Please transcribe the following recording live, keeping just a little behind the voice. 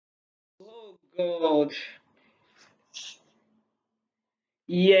God.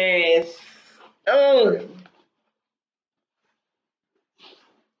 Yes. Oh,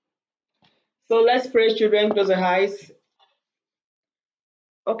 so let's pray, children. Close your eyes.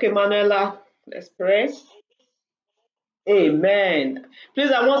 Okay, Manuela, let's pray. Amen.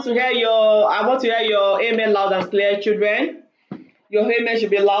 Please, I want to hear your amen loud and clear, children. Your amen should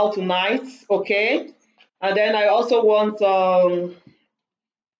be loud tonight, okay? And then I also want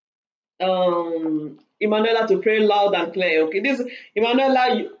Emanuela to pray loud and clear. Okay, this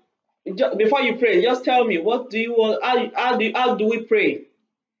Emanuela, before you pray, just tell me what do you want? How do we pray?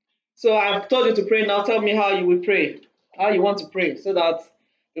 So I've told you to pray now. Tell me how you will pray, how you want to pray, so that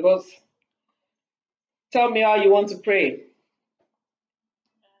because tell me how you want to pray.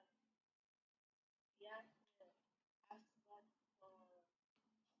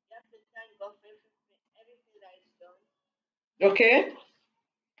 Okay.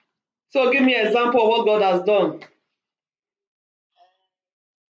 So give me an example of what God has done.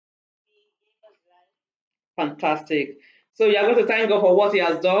 Fantastic. So you are going to thank God for what He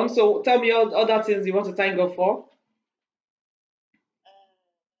has done. So tell me all other things you want to thank God for.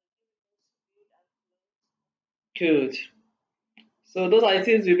 Good. So those are the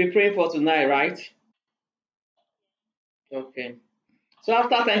things we'll be praying for tonight, right? Okay. So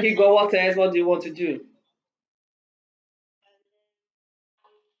after thanking God, what else? What do you want to do?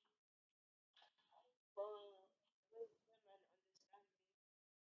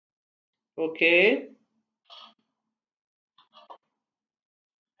 Okay.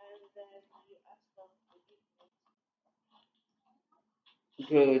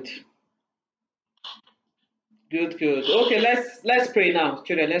 Good. Good, good. Okay, let's pray now,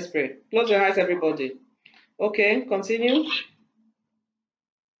 children. Let's pray. Close your eyes, everybody. Okay, continue.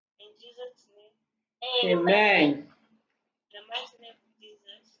 Amen.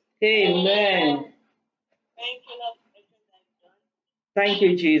 Amen. Thank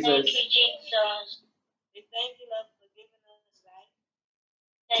you, Jesus.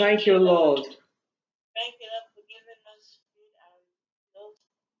 Thank you, Lord.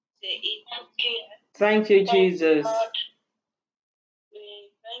 Thank you, Jesus.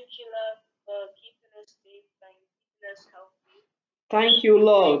 Thank you,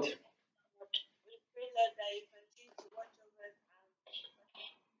 Lord.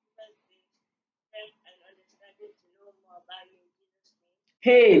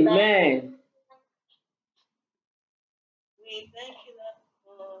 Amen.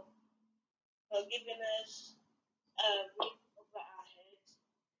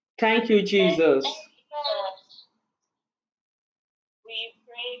 Thank you, Jesus.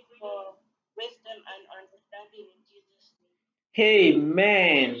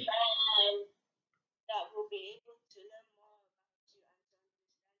 Amen.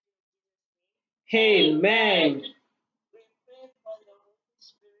 Amen.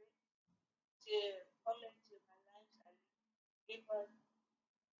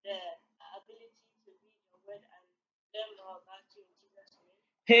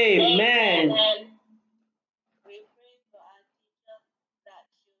 Amen.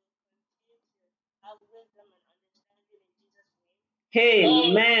 Amen.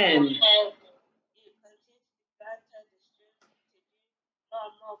 Amen.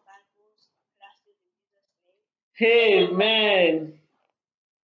 Amen.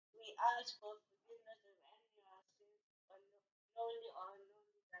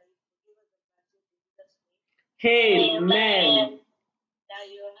 Amen.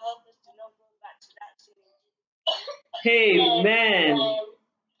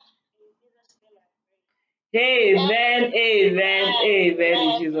 Amen. Amen. Amen.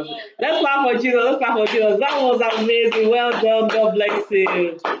 In Jesus. Let's clap for Jesus. Let's clap for Jesus. That was amazing. Well done. God bless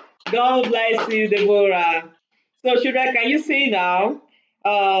you. God bless you, Deborah. So, children, can you see now?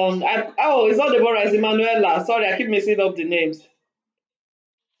 It's not Deborah, it's Emanuela. Sorry, I keep messing up the names.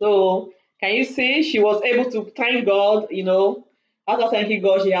 So, can you see she was able to thank God, after thanking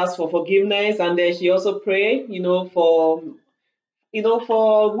God, she asked for forgiveness, and then she also prayed,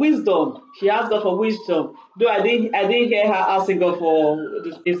 for wisdom. She asked God for wisdom. Though I didn't hear her asking God for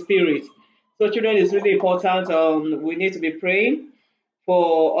the spirit. So, children, it's really important. We need to be praying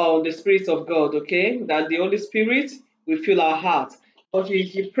for the Spirit of God, okay? That the Holy Spirit will fill our heart. But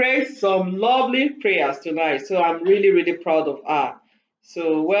she prayed some lovely prayers tonight. So I'm really, really proud of her.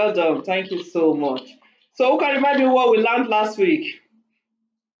 So well done. Thank you so much. So who can remind me what we learned last week?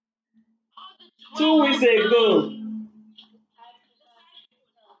 2 weeks ago.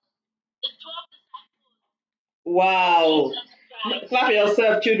 Wow. Clap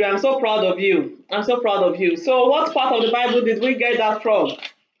yourself, children. I'm so proud of you. I'm so proud of you. So what part of the Bible did we get that from?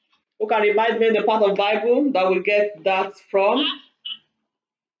 Who can remind me the part of Bible that we get that from?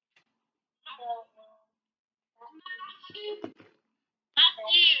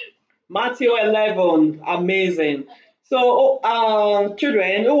 Matthew 11. Amazing. So,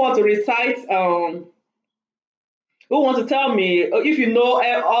 children, who want to recite? Who want to tell me if you know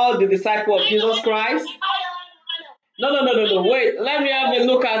all the disciples of Jesus Christ? No. Wait, let me have a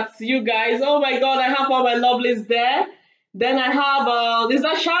look at you guys. Oh my God, I have all my lovelies there. Then I have, is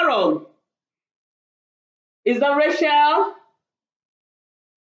that Sharon? Is that Rachel?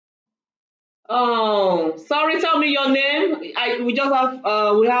 Oh, sorry, tell me your name. We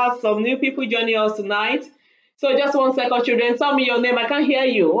have some new people joining us tonight. So just 1 second, children. Tell me your name. I can't hear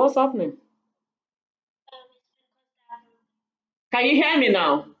you. What's happening? Can you hear me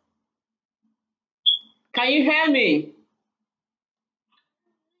now? Can you hear me?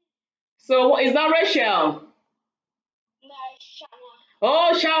 So is that Rachel?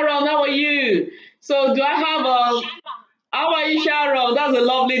 Oh, Sharon, how are you? So do I have a... How are you, Sharon? That's a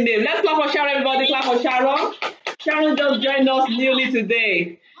lovely name. Let's clap for Sharon, everybody. Clap for Sharon. Sharon just joined us newly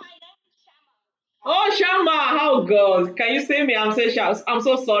today. Oh, Shama, how good. Can you see me? I'm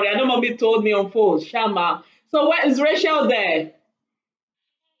so sorry. I know mommy told me on phone. Shama. So where is Rachel there?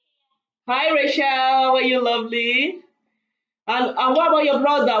 Hi, Rachel. Are you lovely? And what about your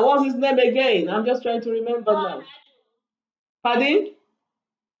brother? What's his name again? I'm just trying to remember now. Pardon?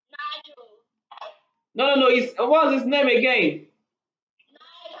 No. What's his name again?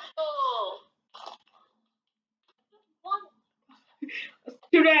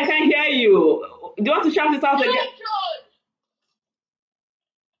 Children, I can't hear you. Do you want to shout it out again?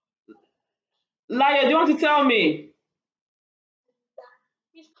 Liar, do you want to tell me?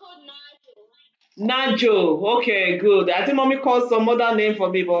 He's called Najo. Okay, good. I think mommy called some other name for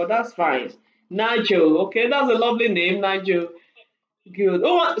me, but that's fine. Najo. Okay, that's a lovely name, Najo. Good.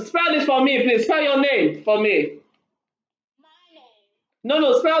 Oh, spell it for me, please. Spell your name for me.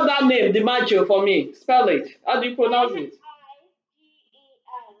 No, spell that name, DiMaggio, for me. Spell it. How do you pronounce it?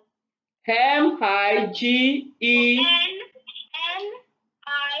 M-I-G-E. N-I-G-E-L.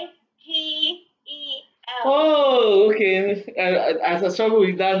 Oh, okay. I struggle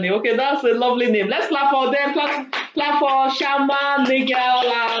with that name. Okay, that's a lovely name. Let's clap for them. Clap for Shama, Nigel,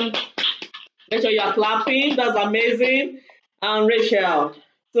 and make sure you are clapping. That's amazing. And Rachel.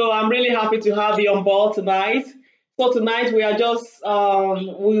 So I'm really happy to have you on board tonight. So tonight we are just I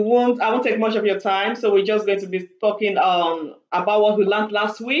won't take much of your time. So we're just going to be talking about what we learned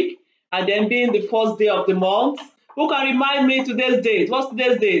last week, and then being the first day of the month. Who can remind me today's date? What's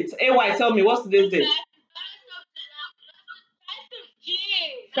today's date? AY, tell me, what's today's date?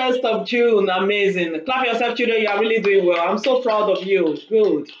 1st of June. Amazing. Clap yourself, children. You are really doing well. I'm so proud of you.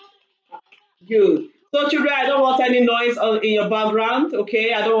 Good. So children, I don't want any noise in your background,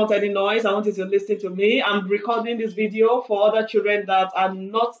 okay? I don't want any noise. I want you to listen to me. I'm recording this video for other children that are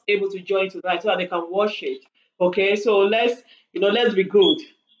not able to join tonight so that they can watch it, okay? So let's be good.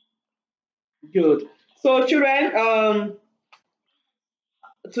 Good. So children,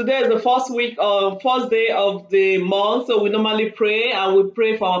 today is the first day of the month. So we normally pray, and we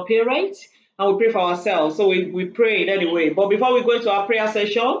pray for our parents, and we pray for ourselves. So we prayed anyway. But before we go into our prayer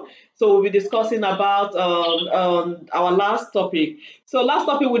session, so we'll be discussing about our last topic. So last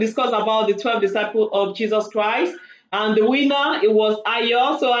topic we discussed about the 12 disciples of Jesus Christ. And the winner, it was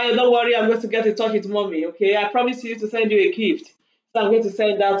Ayo. So Ayo, don't worry, I'm going to get in touch with mommy, okay? I promise you to send you a gift. So I'm going to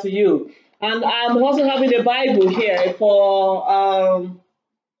send that to you. And I'm also having a Bible here for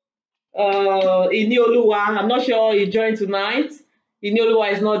Inioluwa. I'm not sure he joined tonight.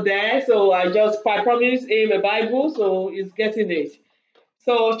 Inioluwa is not there, so I promised him a Bible, so he's getting it.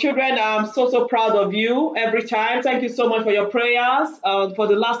 So children, I'm so proud of you every time. Thank you so much for your prayers. For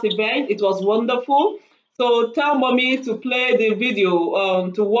the last event, it was wonderful. So tell mommy to play the video,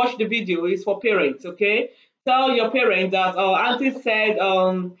 to watch the video. It's for parents, okay? Tell your parents that auntie said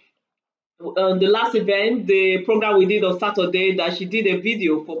the last event, the program we did on Saturday, that she did a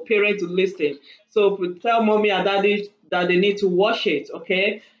video for parents to listen. So tell mommy and daddy that they need to watch it,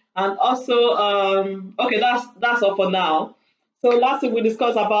 okay? And also, okay, that's all for now. So last week we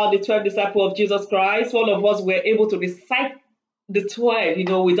discussed about the 12 disciples of Jesus Christ. All of us were able to recite the 12,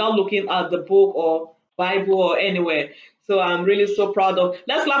 without looking at the book or Bible or anywhere. So I'm really so proud of.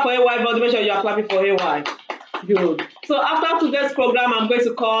 Let's clap for AY, but make sure you are clapping for AY. Good. So after today's program, I'm going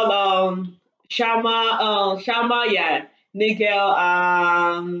to call Shama, yeah, Nigel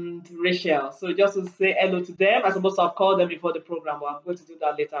and Rachel. So just to say hello to them. I'm supposed to have called them before the program, but I'm going to do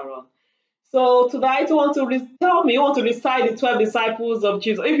that later on. So tonight, you want to recite the 12 disciples of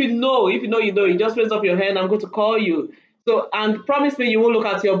Jesus. If you know, you just raise up your hand. I'm going to call you. So, and promise me you won't look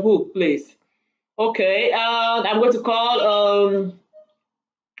at your book, please. Okay, and I'm going to call,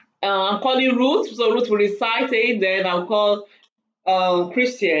 I'm calling Ruth. So Ruth will recite it, then I'll call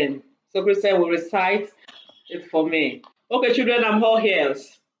Christian. So Christian will recite it for me. Okay, children, I'm all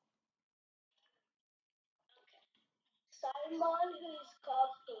ears. Simon, who is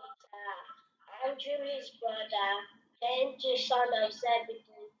called Peter, Andrew his brother, James the son of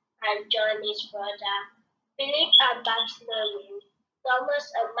Zebedee, and John his brother, Philip and Bartholomew, Thomas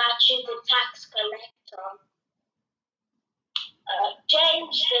and Matthew the tax collector,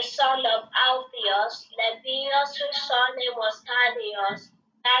 James the son of Alphaeus, Lebbaeus whose surname was Thaddeus,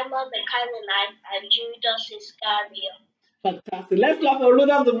 Simon the Canaanite, and Judas Iscariot. Fantastic. Let's clap for Ruth.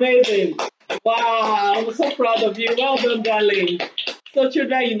 That's amazing. Wow, I'm so proud of you. Well done, darling. So,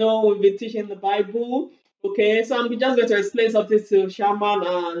 children, we've been teaching the Bible. Okay, so I'm just going to explain something to Shaman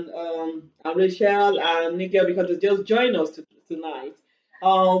and Rachel and Nigel because they just joined us tonight.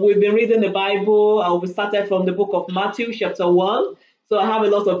 We've been reading the Bible. We started from the book of Matthew, chapter 1. So I have a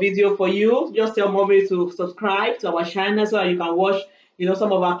lot of video for you. Just tell mommy to subscribe to our channel so that you can watch,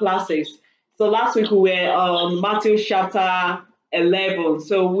 some of our classes. So last week we were on Matthew chapter 11,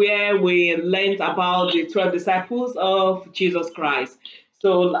 so where we learned about the 12 disciples of Jesus Christ.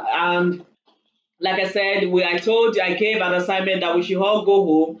 So, and like I said, I gave an assignment that we should all go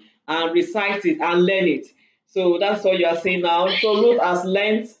home and recite it and learn it. So that's what you are seeing now. So Ruth has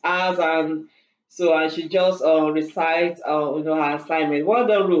learned as and she just recite her assignment. Well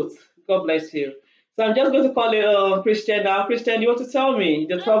done, Ruth. God bless you. So I'm just going to call it Christian now. Christian, you want to tell me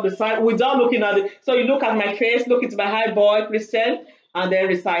the 12 disciples without looking at it. So you look at my face, look into my high boy, Christian, and then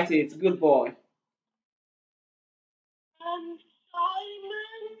recite it. Good boy. Simon.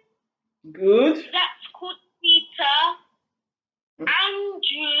 Good. That's called Peter.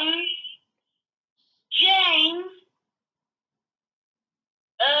 Andrew. James.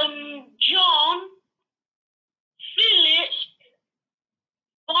 John. Philip.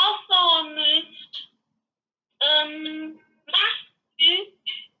 Bartholomew. Matthew.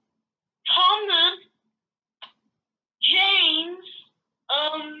 Thomas. James.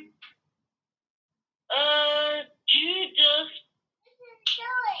 Judas.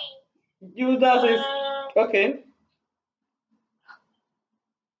 Judas is okay.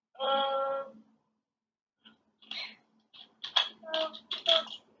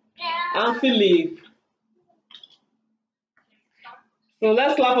 And Philip. So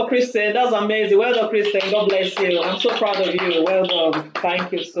let's clap for Christian. That's amazing. Well done, Christian. God bless you. I'm so proud of you. Well done.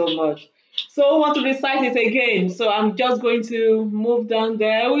 Thank you so much. So I want to recite it again. So I'm just going to move down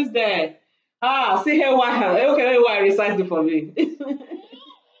there. Who is there? See here why. Okay, why recite it for me.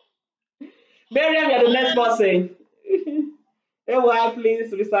 Miriam, you're the next person. Hey, why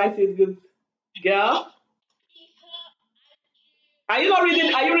please recite it, good girl. Are you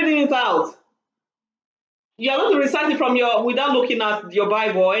reading it out? You're going to recite it from without looking at your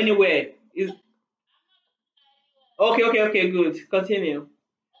Bible or anywhere. Okay, good. Continue.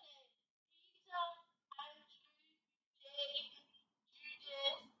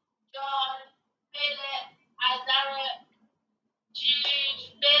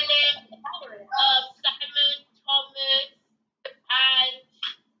 Simon, Thomas, and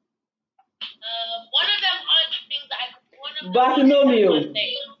one of them other things that Bartholomew.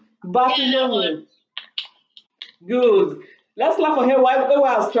 Bartholomew. Good. Let's clap for her.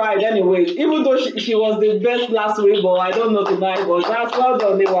 Why has tried anyway. Even though she was the best last week, but I don't know tonight. But that's well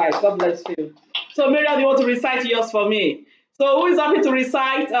done, wife. God bless you. So Miriam, you want to recite yours for me? So who is happy to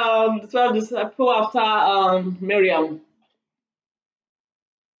recite 12 disciples after Miriam?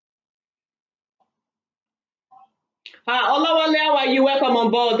 Olawale, how are you? Welcome on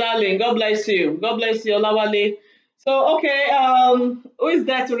board, darling. God bless you. God bless you, Olawale. So, okay, who is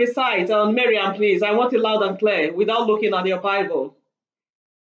there to recite? Miriam, please. I want it loud and clear without looking at your Bible.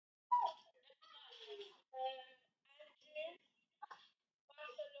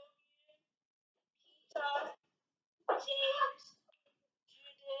 James,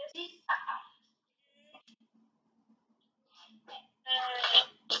 Judas,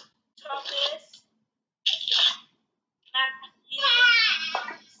 Thomas, Matthew,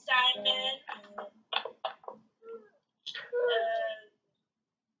 Simon,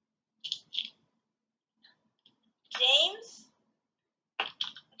 James,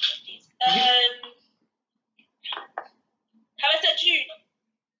 how is that Jude?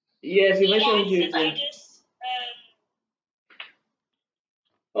 Yes, you mentioned Jude.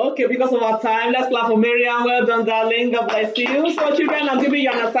 Okay, because of our time, let's clap for Miriam. Well done, darling. God bless you. So, children, I'm giving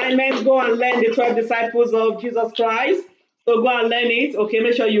you an assignment. Go and learn the 12 disciples of Jesus Christ. So, go and learn it. Okay,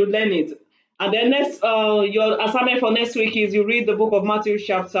 make sure you learn it. And then next, your assignment for next week is you read the book of Matthew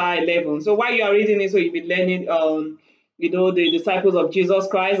chapter 11. So while you are reading it, so you'll be learning, the disciples of Jesus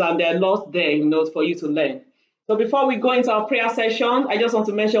Christ and their lost there, for you to learn. So before we go into our prayer session, I just want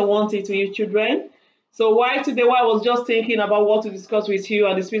to mention one thing to you children. So while I was just thinking about what to discuss with you,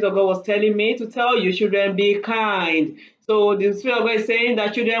 and the Spirit of God was telling me to tell you, children, be kind. So the Spirit of God is saying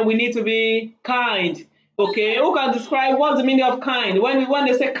that children, we need to be kind. Okay, who can describe what's the meaning of kind? When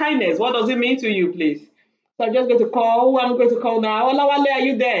they say kindness, what does it mean to you, please? So I'm just going to call. Who I'm going to call now? Olawale, are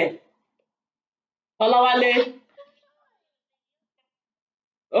you there? Olawale.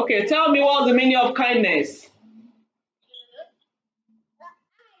 Okay, tell me what's the meaning of kindness.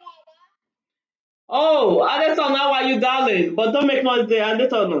 Oh, Adeton, how are you, darling? But don't make noise there,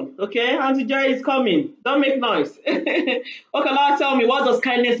 Adeton. Okay, Auntie Joy is coming. Don't make noise. Okay, now tell me, what does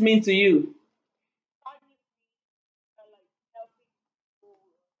kindness mean to you?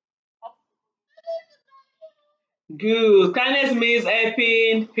 Good. Kindness means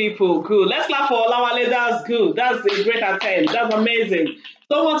helping people. Good. Let's clap for Olawale. That's good. That's a great attempt. That's amazing.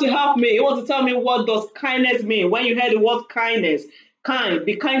 Someone to help me. You want to tell me what does kindness mean? When you hear the word kindness, kind,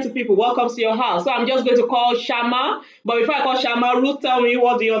 be kind to people. What comes to your heart? So I'm just going to call Shama. But before I call Shama, Ruth, tell me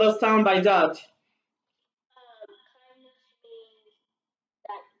what do you understand by that? Kindness means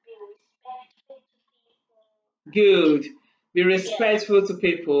that be respectful to people. Good. Be respectful to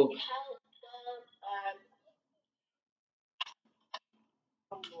people. Help them.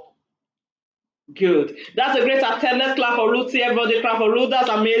 Good. That's a great attempt. Let's clap for Ruth. See everybody clap for Ruth. That's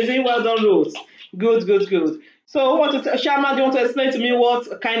amazing. Well done, Ruth. Good, good, good. So, Shama, do you want to explain to me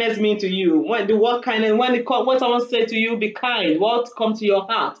what kindness means to you? When the word kindness, when someone says to you, be kind, what comes to your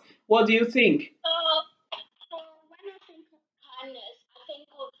heart? What do you think? When I think of kindness, I think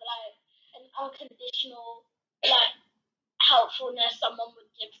of like an unconditional, like helpfulness someone would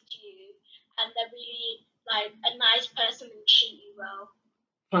give to you, and they're really like a nice person and treat you well.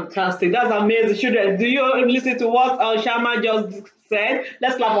 Fantastic. That's amazing. Children, do you listen to what Shama just said?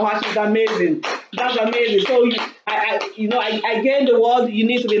 Let's clap for her. She's amazing. That's amazing. So, I get the word, you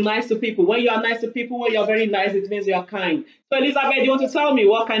need to be nice to people. When you are nice to people, when you're very nice, it means you are kind. So, Elizabeth, do you want to tell me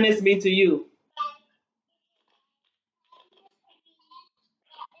what kindness means to you?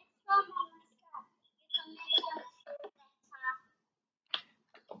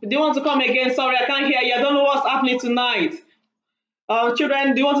 Do you want to come again? Sorry, I can't hear you. I don't know what's happening tonight.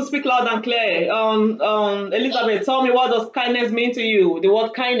 Children, do you want to speak loud and clear? Elizabeth, tell me what does kindness mean to you? The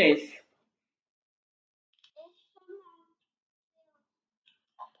word kindness.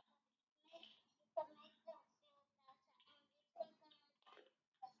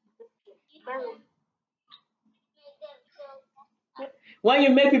 When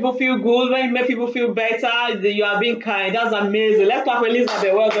you make people feel good, when you make people feel better, you are being kind. That's amazing. Let's clap for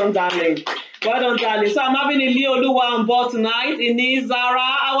Elizabeth. Well done, darling. Well done, darling. So I'm having Ili Oluwa on board tonight. Ini Zara,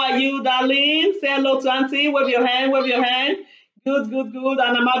 how are you, darling? Say hello to Auntie. Wave your hand. Wave your hand. Good, good, good.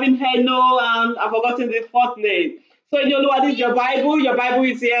 And I'm having Heno, and I've forgotten the fourth name. So Ini Oluwa, this is your Bible. Your Bible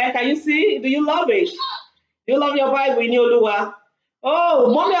is here. Can you see? Do you love it? You love your Bible, Ini Oluwa?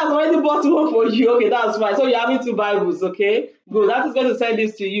 Oh, mommy has already bought one for you. Okay, that's fine. So you're having two Bibles, okay? Good. That is going to send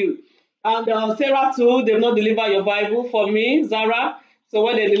this to you. And Sarah too, they've not delivered your Bible for me, Zara. So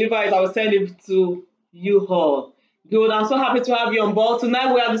when they deliver it, I will send it to you all. Good. I'm so happy to have you on board.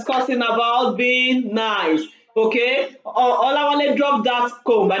 Tonight we are discussing about being nice. Okay? All I want to drop that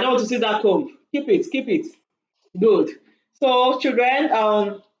comb. I don't want to see that comb. Keep it, keep it. Good. So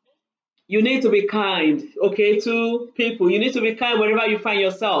children, you need to be kind, okay, to people. You need to be kind wherever you find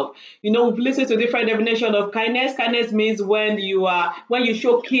yourself. We've listened to different definition of kindness. Kindness means when you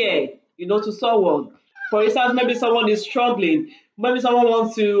show care, to someone. For instance, maybe someone is struggling. Maybe someone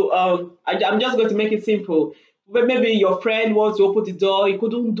wants to, I'm just going to make it simple. But maybe your friend wants to open the door, he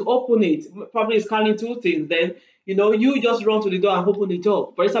couldn't open it. Probably he's carrying two things. Then, you just run to the door and open the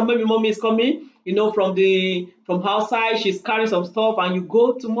door. For example, maybe mommy is coming, from outside, she's carrying some stuff, and you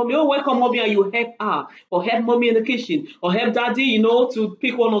go to mommy, oh, welcome mommy, and you help her, or help mommy in the kitchen, or help daddy, to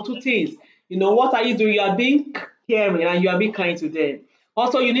pick one or two things. What are you doing? You are being caring and you are being kind to them.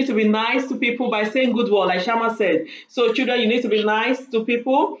 Also, you need to be nice to people by saying good word, like Shama said. So, children, you need to be nice to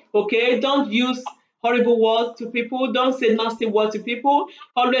people, okay? Don't use horrible words to people. Don't say nasty words to people.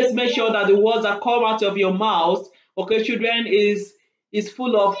 Always make sure that the words that come out of your mouth, okay, children, is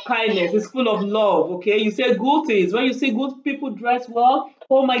full of kindness, it's full of love, okay? You say good things. When you see good people dress well,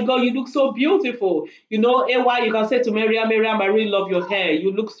 oh my God, you look so beautiful. AY, you can say to Miriam, Miriam, I really love your hair.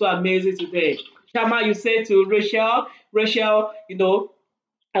 You look so amazing today. Shama, you say to Rachel, Rachel,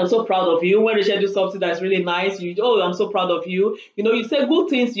 I'm so proud of you. When Rachel do something that's really nice, you, oh, I'm so proud of you. You know, you say good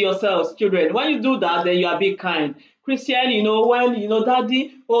things to yourselves, children. When you do that, then you are being kind. Christian, you know, when, you know,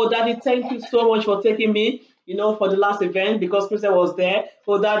 daddy, oh, daddy, thank you so much for taking me, you know, for the last event because Christian was there.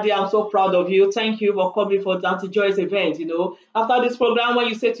 Oh, daddy, I'm so proud of you. Thank you for coming for Auntie Joy's event, you know. After this program, when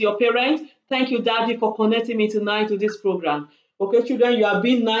you say to your parents, thank you, daddy, for connecting me tonight to this program. Okay, children, you are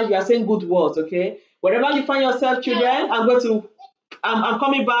being nice, you are saying good words, okay? Wherever you find yourself, children, I'm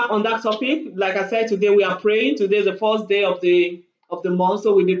coming back on that topic. Like I said, today we are praying. Today is the first day of the month,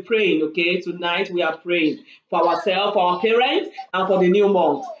 so we'll be praying. Okay, tonight we are praying for ourselves, for our parents, and for the new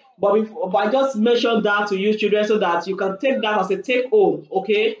month. But I just mentioned that to you, children, so that you can take that as a take home.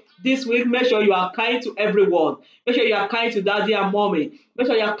 Okay, this week, make sure you are kind to everyone. Make sure you are kind to daddy and mommy. Make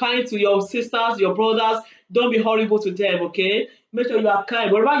sure you are kind to your sisters, your brothers. Don't be horrible to them. Okay, make sure you are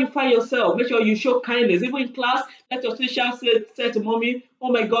kind. Wherever you find yourself, make sure you show kindness. Even in class, let your teacher say to mommy,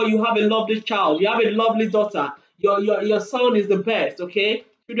 oh my God, you have a lovely child. You have a lovely daughter. Your son is the best, okay?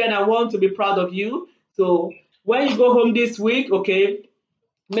 Children, I want to be proud of you. So when you go home this week, okay,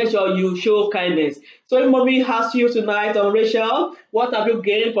 make sure you show kindness. So if mommy asks you tonight on Rachel, what have you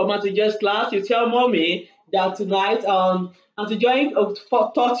gained from Auntie Joy's class? You tell mommy that tonight Auntie Joy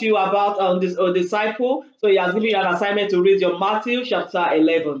taught you about this disciple. So he has given you an assignment to read your Matthew chapter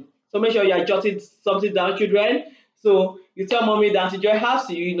 11. So make sure you are jotting something down, children. So you tell mommy that Auntie Joy has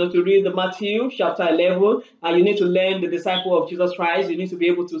you, you know, to read the Matthew chapter 11, and you need to learn the disciple of Jesus Christ. You need to be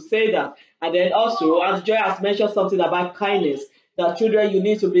able to say that. And then also, Auntie Joy has mentioned something about kindness. That children, you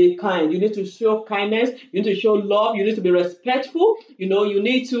need to be kind. You need to show kindness. You need to show love. You need to be respectful. You know, you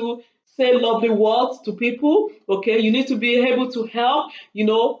need to say lovely words to people. Okay, you need to be able to help. You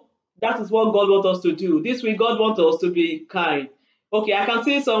know, that is what God wants us to do. This week, God wants us to be kind. Okay, I can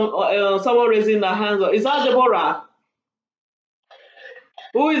see someone raising their hands. Is that Deborah?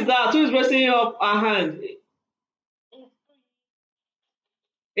 Who is that? Who is raising up her hand?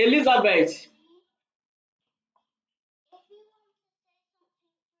 Elizabeth.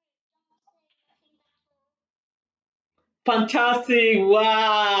 Fantastic.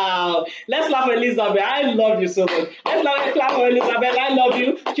 Wow. Let's laugh for Elizabeth. I love you so much. Let's clap for Elizabeth. I love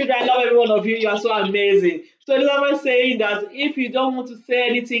you. Children, I love every one of you. You are so amazing. So Elizabeth is saying that if you don't want to say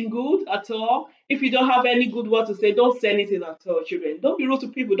anything good at all, if you don't have any good word to say, don't say anything at all, children. Don't be rude to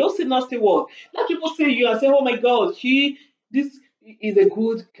people. Don't say nasty word. Let people see you and say, oh my God, this is a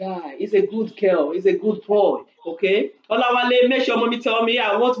good guy. He's a good girl. He's a good boy. Okay. Olawale, make sure mommy tell me.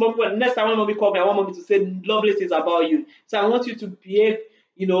 I want mommy, next time when mommy call me, I want mommy to say lovely things about you. So I want you to behave,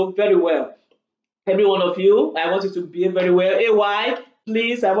 you know, very well. Every one of you, I want you to behave very well. AY,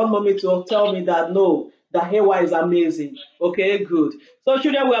 please, I want mommy to tell me that no, that AY is amazing. Okay, good. So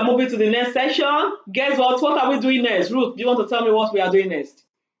children, we are moving to the next section. Guess what? What are we doing next? Ruth, do you want to tell me what we are doing next?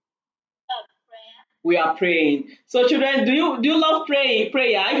 We are praying. So children, do you love prayer?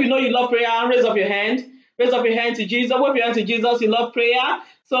 If you know you love prayer, raise up your hand. Raise up your hand to Jesus. Wave your hand to Jesus. You love prayer.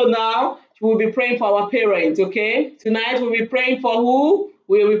 So now we'll be praying for our parents. Okay. Tonight we'll be praying for who?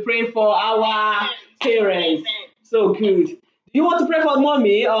 We'll be praying for our parents. So good. Do you want to pray for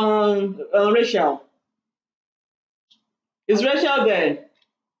mommy, Rachel? Is Rachel there?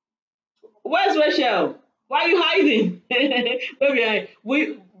 Where's Rachel? Why are you hiding? Maybe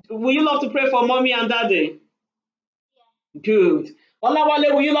will you love to pray for mommy and daddy? Good.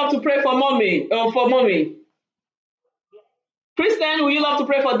 Olawale, will you love to pray for mommy? For mommy. Kristen, will you love to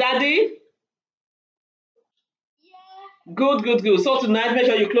pray for daddy? Good, good, good. So tonight, make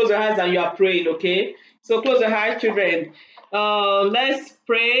sure you close your eyes and you are praying, okay? So close your eyes, children. Let's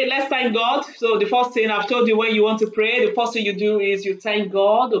pray. Let's thank God. So the first thing I've told you when you want to pray, the first thing you do is you thank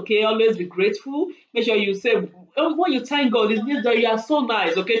God, okay? Always be grateful. Make sure you say, when you thank God, it means that you are so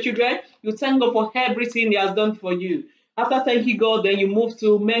nice, okay, children? You thank God for everything He has done for you. After thanking God, then you move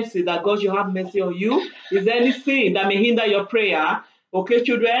to mercy, that God should have mercy on you. Is there any sin that may hinder your prayer? Okay,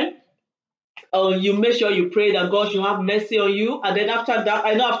 children? You make sure you pray that God should have mercy on you. And then after that,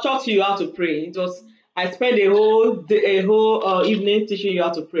 I know I've taught you how to pray. It was I spent a whole day, a whole evening teaching you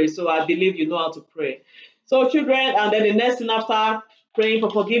how to pray. So I believe you know how to pray. So children, and then the next thing after praying for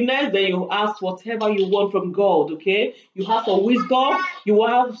forgiveness, then you ask whatever you want from God, okay? You ask for wisdom, you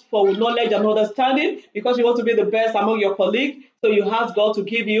ask for knowledge and understanding because you want to be the best among your colleagues. So you ask God to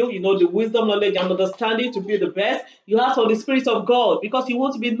give you, you know, the wisdom, knowledge, and understanding to be the best. You ask for the Spirit of God because you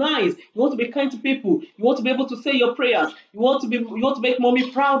want to be nice, you want to be kind to people, you want to be able to say your prayers, you want to make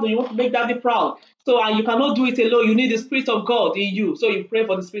mommy proud, and you want to make daddy proud. So and you cannot do it alone. You need the Spirit of God in you. So you pray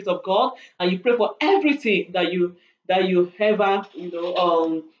for the Spirit of God, and you pray for everything that you ever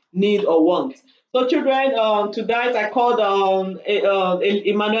need or want. So children, tonight I called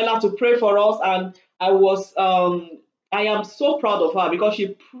Emanuela to pray for us, and I am so proud of her because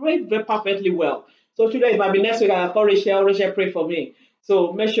she prayed very perfectly well. So children, it might be next week I call Rachel. Rachel, pray for me.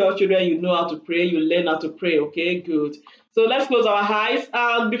 So make sure children, you know how to pray, you learn how to pray. Okay, good. So let's close our eyes.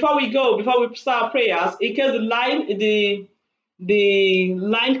 And before we start prayers, in case the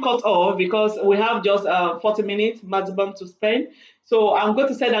line cut off because we have just 40 minutes maximum to spend. So I'm going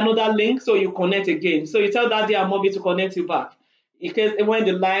to send another link so you connect again. So you tell Daddy and Mommy to connect you back. In case when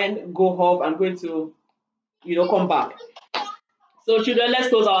the line go off, I'm going to, come back. So children, let's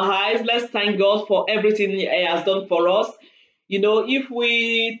close our eyes. Let's thank God for everything He has done for us. If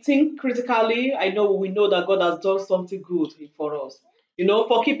we think critically, we know that God has done something good for us.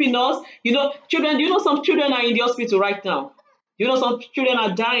 For keeping us. Children, some children are in the hospital right now. Some children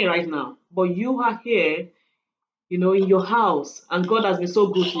are dying right now. But you are here, in your house, and God has been so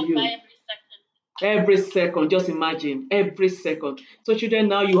good to you. Every second, just imagine, every second. So children,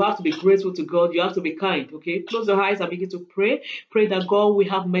 now you have to be grateful to God. You have to be kind, okay? Close your eyes and begin to pray. Pray that God will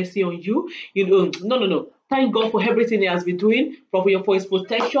have mercy on you. No. Thank God for everything He has been doing, for His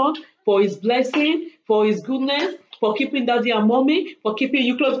protection, for His blessing, for His goodness, for keeping Daddy and Mommy, for keeping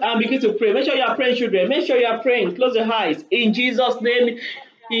you close, and begin to pray. Make sure you are praying, children. Make sure you are praying. Close your eyes. In Jesus' name,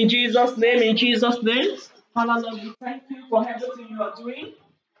 in Jesus' name, in Jesus' name. Father, Lord, we thank you for everything you are doing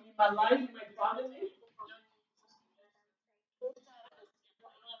in my life, in my family.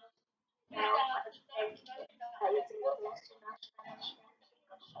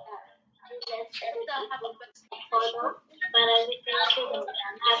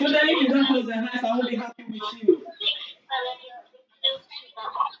 Children, if you don't close your eyes, I will be happy with you.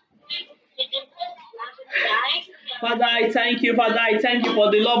 Father, I thank you. Father, I thank you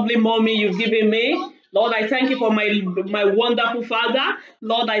for the lovely mommy you've given me. Lord, I thank you for my wonderful father.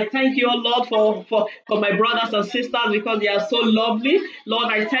 Lord, I thank you, oh Lord, for my brothers and sisters because they are so lovely.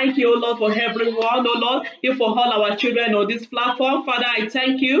 Lord, I thank you, oh Lord, for everyone, oh Lord, you for all our children on this platform. Father, I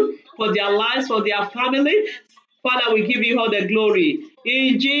thank you for their lives, for their family. Father, we give you all the glory.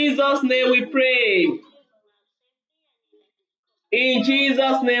 In Jesus' name we pray. In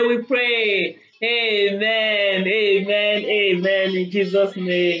Jesus' name we pray. Amen. Amen. Amen. In Jesus'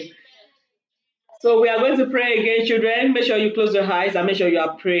 name. So we are going to pray again, children. Make sure you close your eyes and make sure you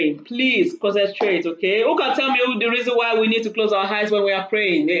are praying. Please concentrate, okay? Who can tell me the reason why we need to close our eyes when we are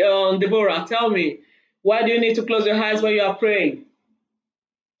praying? Deborah, tell me. Why do you need to close your eyes when you are praying?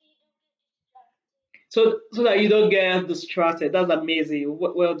 So that you don't get distracted. That's amazing.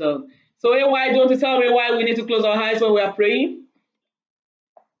 Well done. So why don't you tell me why we need to close our eyes when we are praying?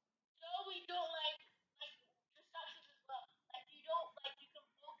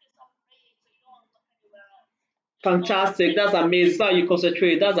 Fantastic. That's amazing. So you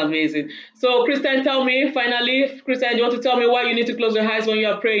concentrate. That's amazing. So, Christian, tell me, finally, Christian, you want to tell me why you need to close your eyes when you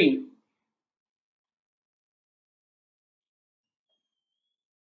are praying?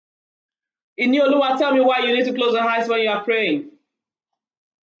 Inioluwa, tell me why you need to close your eyes when you are praying.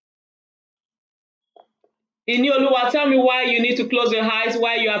 Inioluwa, tell me why you need to close your eyes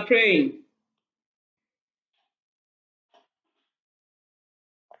while you are praying.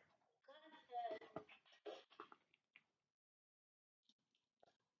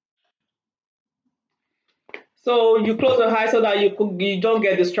 So you close your eyes so that you don't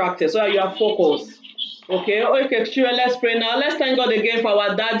get distracted, so that you are focused. Okay, children, let's pray now. Let's thank God again for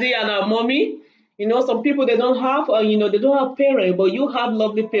our daddy and our mommy. Some people they don't have, they don't have parents, but you have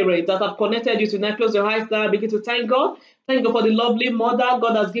lovely parents that have connected you tonight. Close your eyes now, begin to thank God. Thank God for the lovely mother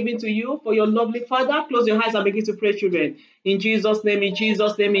God has given to you, for your lovely father. Close your eyes and begin to pray, children. In Jesus' name, in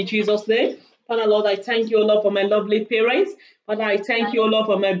Jesus' name, in Jesus' name. Father, Lord, I thank you, Lord, for my lovely parents. Father, I thank you, Lord,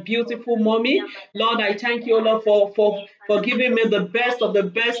 for my beautiful mommy. Lord, I thank you, Lord, for giving me the best of the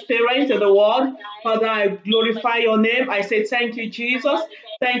best parents in the world. Father, I glorify your name. I say thank you, Jesus.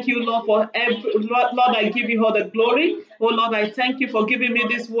 Thank you, Lord, for every Lord, I give you all the glory. Oh Lord, I thank you for giving me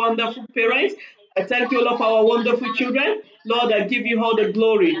these wonderful parents. I thank you, Lord, for our wonderful children. Lord, I give you all the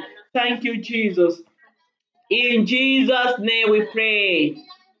glory. Thank you, Jesus. In Jesus' name we pray.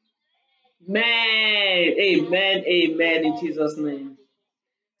 Amen. Amen. Amen. In Jesus' name.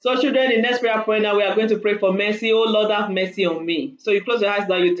 So children, the next prayer point now, we are going to pray for mercy. Oh Lord, have mercy on me. So you close your eyes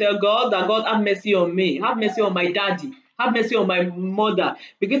now, you tell God that God have mercy on me. Have mercy on my daddy. Have mercy on my mother.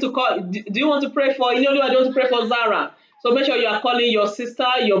 Begin to call. Do you want to pray for, I don't want to pray for Zara. So make sure you are calling your sister,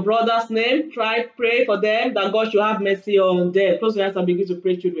 your brother's name. Pray for them that God should have mercy on them. Close your eyes and begin to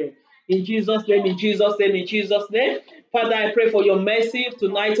pray, children. In Jesus' name, in Jesus' name, in Jesus' name. Father, I pray for your mercy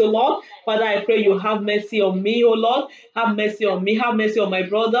tonight, oh Lord. Father, I pray you have mercy on me, oh Lord. Have mercy on me. Have mercy on my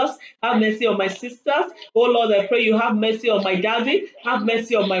brothers. Have mercy on my sisters. Oh Lord, I pray you have mercy on my daddy. Have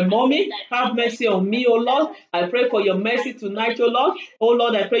mercy on my mommy. Have mercy on me, oh Lord. I pray for your mercy tonight, oh Lord. Oh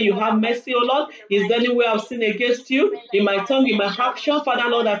Lord, I pray you have mercy, oh Lord. Is there any way I've sinned against you in my tongue, in my action? Father,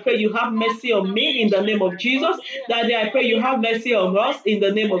 Lord, I pray you have mercy on me in the name of Jesus. Daddy, I pray you have mercy on us in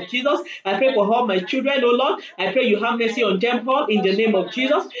the name of Jesus. I pray for all my children, oh Lord. I pray you have mercy on them all in the name of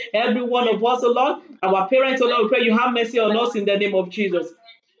Jesus. Every one of us, oh Lord, our parents, oh Lord, we pray you have mercy on us in the name of Jesus.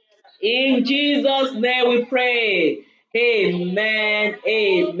 In Jesus' name we pray. Amen,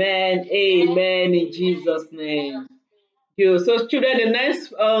 amen, amen, in Jesus' name. You. So, children, the next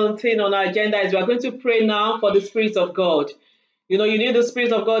thing on our agenda is we are going to pray now for the Spirit of God. You know, you need the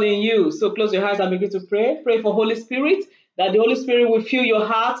Spirit of God in you. So close your eyes and begin to pray. Pray for Holy Spirit, that the Holy Spirit will fill your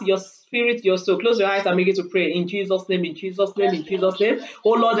heart, your spirit, your soul. Close your eyes and begin to pray. In Jesus' name, in Jesus' name, in Jesus' name.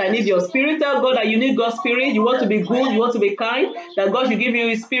 Oh Lord, I need your Spirit. Tell God that you need God's Spirit. You want to be good, you want to be kind, that God should give you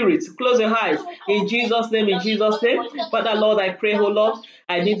His Spirit. Close your eyes. In Jesus' name, in Jesus' name. Father, Lord, I pray, oh Lord,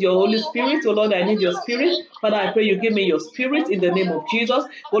 I need your Holy Spirit. Oh Lord, I need your Spirit. Father, I pray you give me your Spirit in the name of Jesus.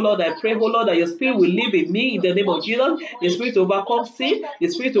 Oh Lord, I pray, oh Lord, that your Spirit will live in me in the name of Jesus. The Spirit to overcome sin, the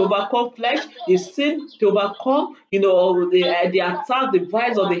Spirit to overcome flesh, the sin to overcome, the attack, the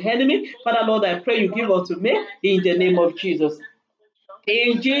vials of the enemy. Father, Lord, I pray you give unto me in the name of Jesus.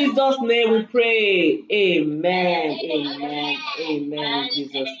 In Jesus' name we pray. Amen. Amen. Amen. In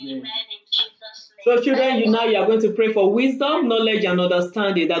Jesus' name. So children, you are going to pray for wisdom, knowledge, and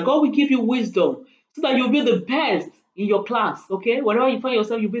understanding. That God will give you wisdom so that you'll be the best in your class. Okay? Wherever you find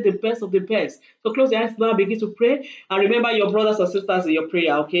yourself, you'll be the best of the best. So close your eyes now, begin to pray. And remember your brothers and sisters in your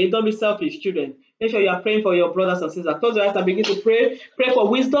prayer. Okay? Don't be selfish, children. Make sure you are praying for your brothers and sisters. Close your eyes and begin to pray. Pray for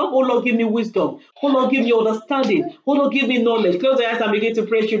wisdom. Oh Lord, give me wisdom. Oh Lord, give me understanding. Oh Lord, give me knowledge. Close your eyes and begin to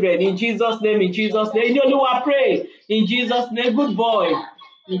pray, children. In Jesus' name, in Jesus' name. You know I pray. In Jesus' name, good boy.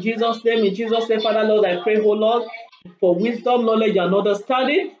 In Jesus' name, Father Lord, I pray, oh Lord, for wisdom, knowledge, and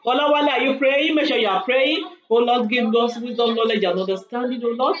understanding. Olawale, are you praying? Make sure you are praying. Oh Lord, give us wisdom, knowledge, and understanding, oh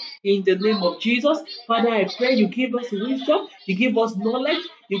Lord, in the name of Jesus. Father, I pray you give us wisdom, you give us knowledge,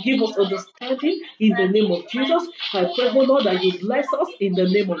 you give us understanding in the name of Jesus. I pray, oh Lord, that you bless us in the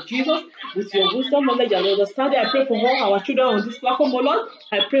name of Jesus with your wisdom, knowledge, and understanding. I pray for all our children on this platform, oh Lord.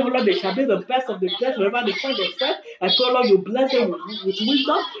 I pray, oh Lord, they shall be the best of the best wherever they find themselves. I pray, oh Lord, you bless them with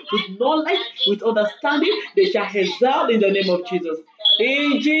wisdom, with knowledge, with understanding. They shall excel in the name of Jesus.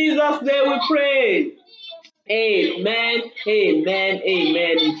 In Jesus' name we pray. Amen, amen,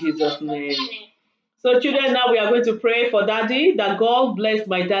 amen, in Jesus' name. So children, now we are going to pray for daddy, that God bless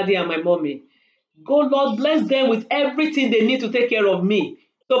my daddy and my mommy. God, Lord, bless them with everything they need to take care of me.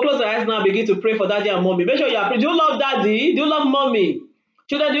 So close your eyes now, begin to pray for daddy and mommy. Make sure you are praying. Do you love daddy? Do you love mommy?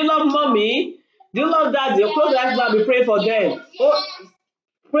 Children, do you love mommy? Do you love daddy? Close your eyes now, be praying for them. Oh,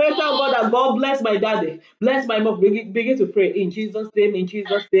 pray, tell God that God bless my daddy, bless my mom. Begin to pray in Jesus' name, in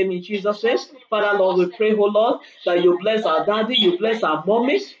Jesus' name, in Jesus' name. Father, Lord, we pray, oh Lord, that you bless our daddy, you bless our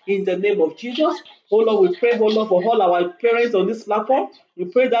mommy in the name of Jesus. Oh Lord, we pray, oh Lord, for all our parents on this platform. We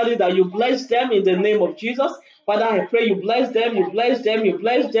pray, Daddy, that you bless them in the name of Jesus. Father, I pray you bless them, you bless them, you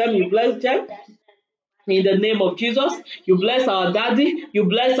bless them, you bless them. In the name of Jesus, you bless our daddy, you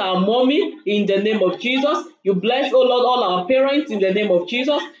bless our mommy in the name of Jesus. You bless, oh Lord, all our parents in the name of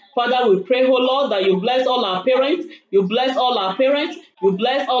Jesus. Father, we pray, oh Lord, that you bless all our parents, you bless all our parents, you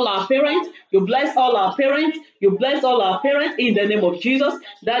bless all our parents, you bless all our parents, you bless all our parents in the name of Jesus.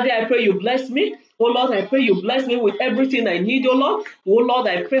 Daddy, I pray you bless me. Oh Lord, I pray you bless me with everything I need, oh Lord. Oh Lord,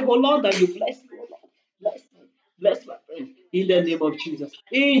 I pray, oh Lord, that you bless me, oh Lord. Bless me. Bless my friend in the name of Jesus.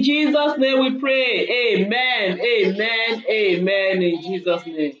 In Jesus' name we pray. Amen. Amen. Amen. In Jesus'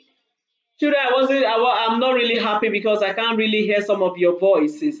 name. Children, I'm not really happy because I can't really hear some of your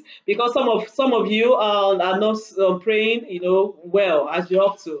voices because some of you are not praying, well as you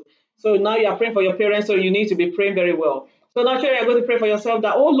ought to. So now you are praying for your parents, so you need to be praying very well. So now, children, you're going to pray for yourself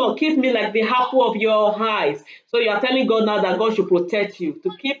that, oh Lord, keep me like the apple of your eyes. So you are telling God now that God should protect you,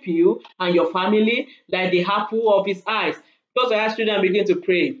 to keep you and your family like the apple of his eyes. Close your eyes, children, and begin to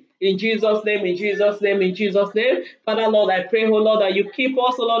pray. In Jesus' name, in Jesus' name, in Jesus' name. Father, Lord, I pray, oh Lord, that you keep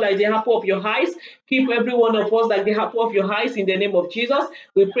us, oh Lord, like the apple of your eyes. Keep every one of us like the apple of your eyes in the name of Jesus.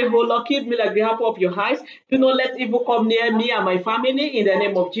 We pray, oh Lord, keep me like the apple of your eyes. Do not let evil come near me and my family in the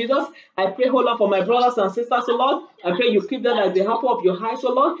name of Jesus. I pray, oh Lord, for my brothers and sisters, oh Lord. I pray you keep them like the apple of your eyes,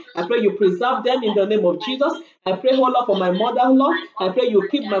 oh Lord. I pray you preserve them in the name of Jesus. I pray, oh Lord, for my mother, oh Lord. I pray you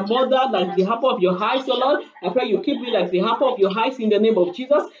keep my mother like the apple of your eyes, oh Lord. I pray you keep me like the apple of your eyes in the name of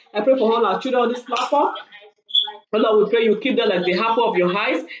Jesus. I pray for all our children on this platform. Oh Lord, we pray you keep them like the apple of your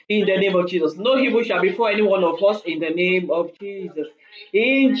eyes in the name of Jesus. No evil shall befall any one of us in the name of Jesus.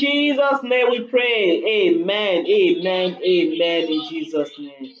 In Jesus' name we pray. Amen. Amen. Amen. In Jesus'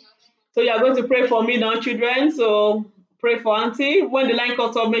 name. So you are going to pray for me now, children. So pray for Auntie. When the line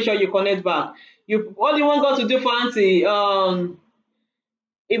cuts off, make sure you connect back. What do you want God to do for Auntie?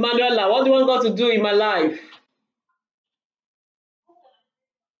 Emanuela, what do you want God to do in my life?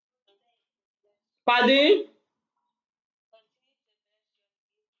 Pardon?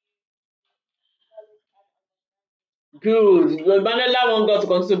 Good. Emanuela want God to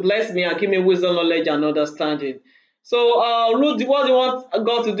continue to bless me and give me wisdom, knowledge, and understanding. So, Ruth, what do you want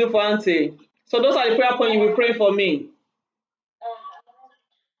God to do for Auntie? So those are the prayer points you will pray for me.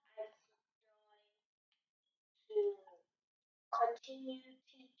 Continue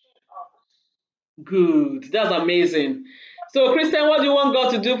teaching us. Good. That's amazing. So, Christian, what do you want God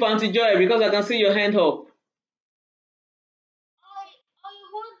to do for Auntie Joy? Because I can see your hand up.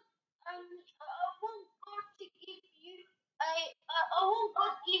 I want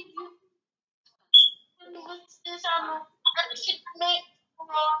God to give you this and should make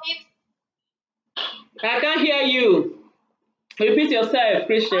life. I can't hear you. Repeat yourself,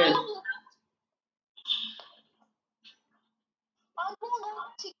 Christian. I want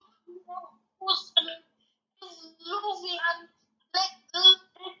to who's loving and let the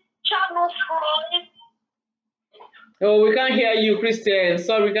channel thrive. Oh, we can't hear you, Christian.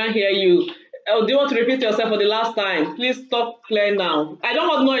 Sorry, we can't hear you. Oh, do you want to repeat yourself for the last time? Please stop clear now. I don't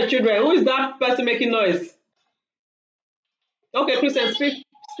want noise, children. Who is that person making noise? Okay, Christian, speak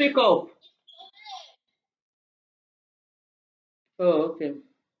up. Oh, okay.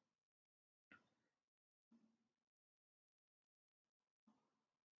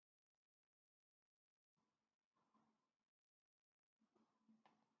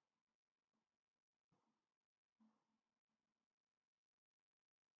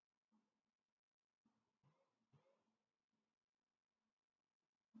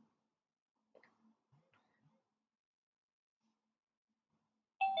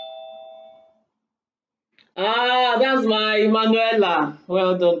 Ah, that's my Emanuela.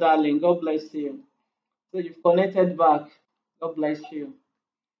 Well done, darling. God bless you. So you've connected back. God bless you.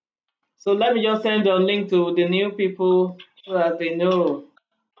 So let me just send a link to the new people so that they know.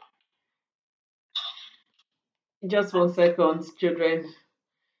 Just 1 second, children.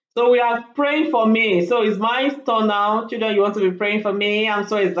 So we are praying for me. So it's my turn now. Children, you want to be praying for me. I'm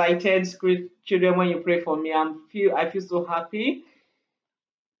so excited, children, when you pray for me. I feel so happy.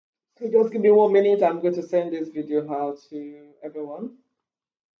 So just give me 1 minute. I'm going to send this video out to everyone.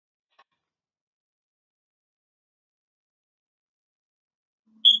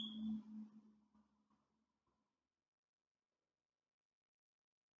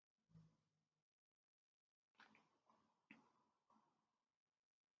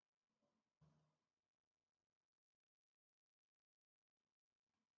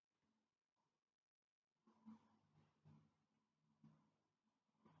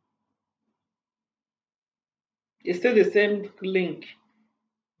 It's still the same link.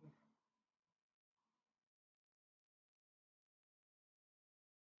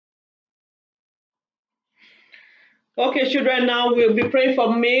 Okay, children, now we'll be praying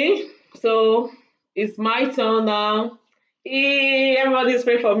for me. So it's my turn now. Everybody's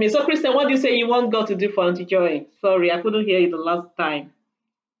praying for me. So, Christian, what do you say you want God to do for Auntie Joy? Sorry, I couldn't hear you the last time.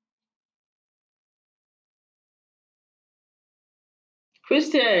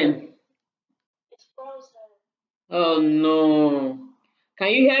 Christian. It's frozen. Oh no. Can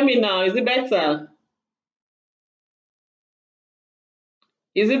you hear me now? Is it better?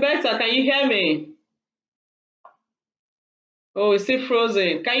 Is it better? Can you hear me? Oh, it's still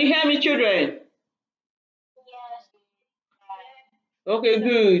frozen. Can you hear me, children? Yes. Okay,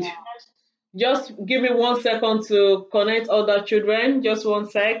 good. Just give me 1 second to connect other children. Just 1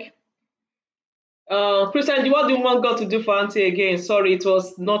 sec. Christian, what do you want God to do for Auntie again? Sorry, it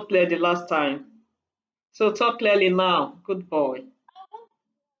was not clear the last time. So talk clearly now. Good boy.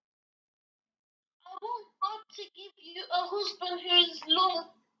 I want God to give you a husband who is loved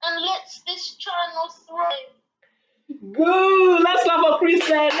and lets this channel thrive. Good. Let's clap for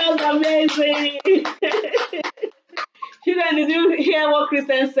Christian. That's amazing. Children, did you hear what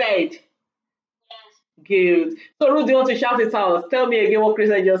Christian said? Yes. Good. So, Ruth, do you want to shout it out? Tell me again what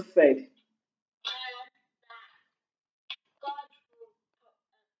Christian just said. God will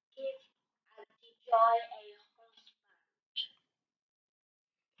give Auntie Joy a husband.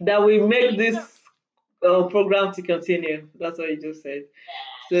 That we make this program to continue. That's what you just said.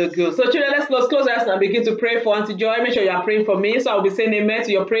 Good, good. So children, let's close our eyes and begin to pray for Auntie Joy. Make sure you are praying for me. So I'll be saying amen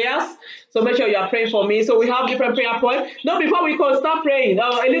to your prayers. So make sure you are praying for me. So we have different prayer points. No, before we go, start praying.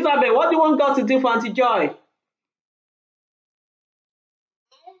 Elizabeth, what do you want God to do for Auntie Joy?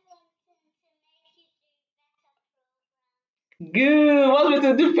 Good. Want me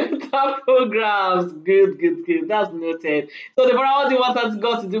to do better programs? Good, good, good. That's noted. So Deborah, what do you want us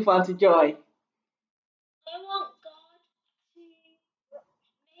God to do for Auntie Joy? I want God to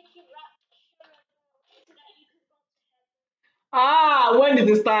make it rapturable so that you can go to heaven. When it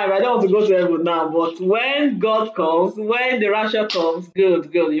is time, I don't want to go to heaven now, but when God comes, when the rapture comes,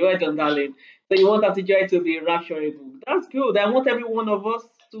 good, good, you right on, darling. So you want Auntie Joy to be rapturable. That's good. I want every one of us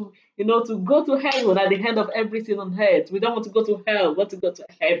to, to go to heaven at the end of everything on earth. We don't want to go to hell, we want to go to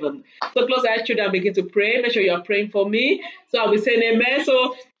heaven. So close your eyes, children, and begin to pray. Make sure you are praying for me. So I'll be saying amen.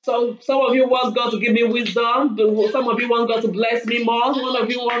 So some of you want God to give me wisdom. Some of you want God to bless me more. One of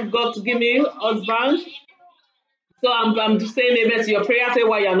you want God to give me husband. So I'm just saying amen to your prayer. Say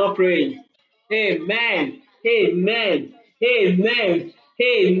why you're not praying. Amen. Amen. Amen.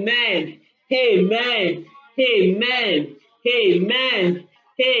 Amen. Amen. Amen. Amen.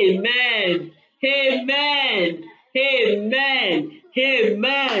 Amen. Amen. Amen.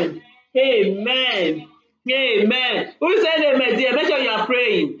 Amen. Amen. Amen. Who said amen, dear? Make sure you are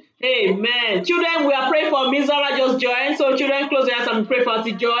praying. Amen. Children, we are praying for Miss Zara just joined. So children, close your eyes and pray for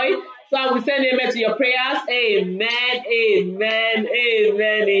Auntie Joy. So I will send amen to your prayers. Amen. Amen.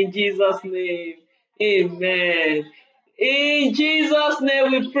 Amen. In Jesus' name. Amen. In Jesus'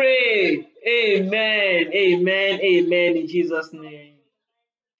 name we pray. Amen. Amen. Amen. In Jesus' name.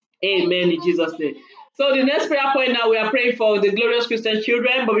 Amen in Jesus' name. So the next prayer point now, we are praying for the glorious Christian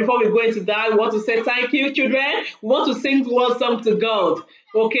children. But before we go into that, we want to say thank you, children. We want to sing one song to God.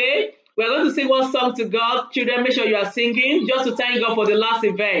 Okay? We're going to sing one song to God. Children, make sure you are singing just to thank God for the last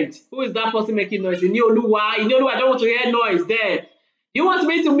event. Who is that person making noise? Inioluwa. Inioluwa, I don't want to hear noise there. You want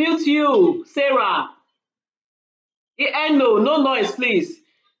me to mute you, Sarah? No, no noise, please.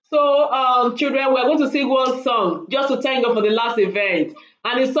 So, children, we're going to sing one song just to thank God for the last event.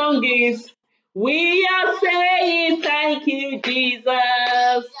 And the song is, we are saying thank you,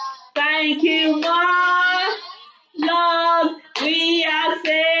 Jesus. Thank you, Lord. Lord, we are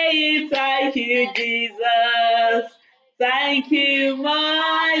saying thank you, Jesus. Thank you,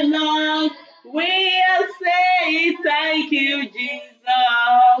 my Lord. We are saying thank you,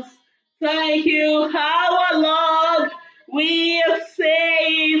 Jesus. Thank you, our Lord. We are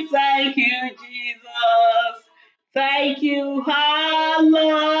saying thank you, Jesus. Thank you, our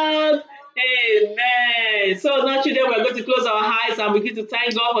Lord. Amen. So now, children, we're going to close our eyes and begin to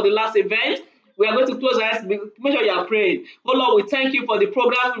thank God for the last event. We are going to close our eyes. Make sure you are praying. Oh Lord, we thank you for the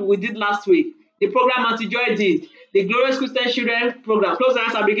program we did last week. The program Auntie Joy did. The Glorious Christian Children program. Close our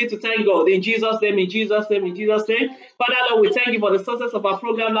eyes and begin to thank God. In Jesus' name, in Jesus' name, in Jesus' name. Father, Lord, we thank you for the success of our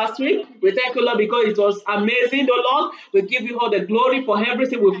program last week. We thank you, Lord, because it was amazing, oh Lord. We give you all the glory for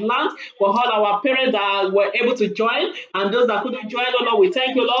everything we've learned, for all our parents that were able to join, and those that couldn't join, oh Lord, we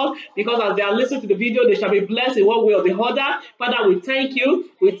thank you, Lord, because as they are listening to the video, they shall be blessed in one way or the other. Father, we thank you.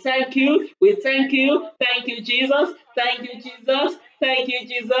 We thank you. We thank you. Thank you, Jesus. Thank you, Jesus. Thank you,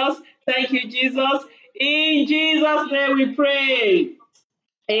 Jesus. Thank you, Jesus. In Jesus' name we pray.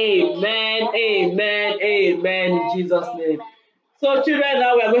 Amen, amen, amen, in Jesus' name. So, children,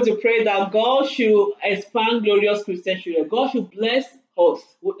 now we are going to pray that God should expand glorious Christian children. God should bless us.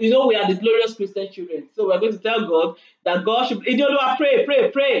 We are the glorious Christian children. So, we are going to tell God that God should. Pray,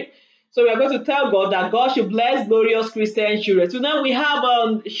 pray, pray. So, we are going to tell God that God should bless glorious Christian children. So, now we have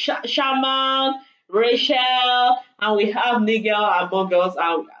Shaman, Rachel, and we have Nigel among us.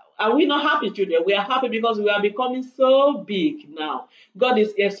 And are we not happy, children? We are happy because we are becoming so big now. God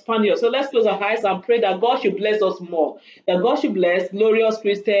is expanding us. So let's close our eyes and pray that God should bless us more. That God should bless glorious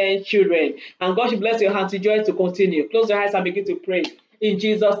Christian children. And God should bless your Auntie Joy to continue. Close your eyes and begin to pray. In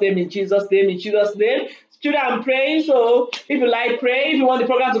Jesus' name, in Jesus' name, in Jesus' name. Children, I'm praying. So if you like, pray. If you want the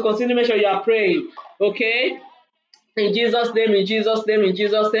program to continue, make sure you are praying. Okay? In Jesus' name, in Jesus' name, in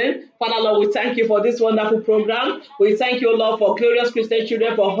Jesus' name. Father, Lord, we thank you for this wonderful program. We thank you, Lord, for glorious Christian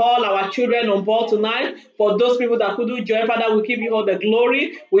children, for all our children on board tonight, for those people that couldn't join. Father, we give you all the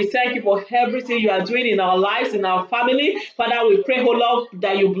glory. We thank you for everything you are doing in our lives, in our family. Father, we pray, oh Lord,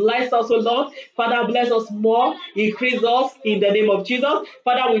 that you bless us, oh Lord. Father, bless us more, increase us in the name of Jesus.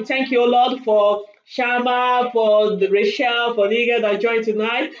 Father, we thank you, oh Lord, for Shama, for the Rachel, for Nigel that joined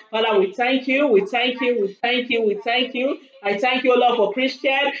tonight. Father, we thank you, we thank you, we thank you, we thank you. I thank you, Lord, for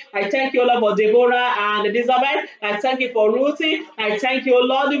Christian. I thank you, Lord, for Deborah and Elizabeth. I thank you for Ruthie. I thank you,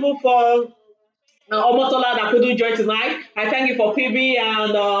 Lord, even for Omotola that couldn't join tonight. I thank you for PB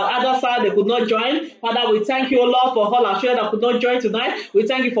and Adasa, they could not join. Father, we thank you, Lord, for all our children that could not join tonight. We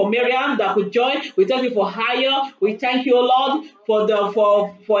thank you for Miriam that could join. We thank you for Haya. We thank you, Lord,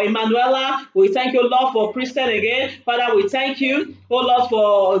 for Emanuela. We thank you, Lord, for Kristen again. Father, we thank you, oh Lord,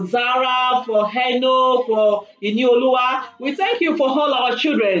 for Zara, for Heno, for Iniolua. We thank you for all our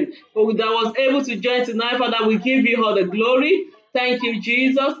children that was able to join tonight. Father, we give you all the glory. Thank you,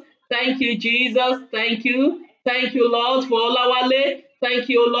 Jesus. Thank you, Jesus. Thank you. Thank you, Lord, for Olawale. Thank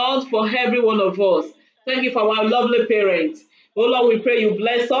you, Lord, for every one of us. Thank you for our lovely parents. Oh Lord, we pray you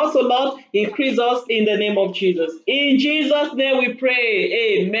bless us, oh Lord, increase us in the name of Jesus. In Jesus' name we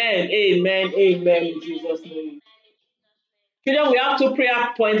pray. Amen. Amen. Amen. In Jesus' name. Children, we have 2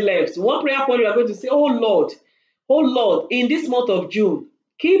 prayer points left. One prayer point we are going to say, oh Lord, in this month of June,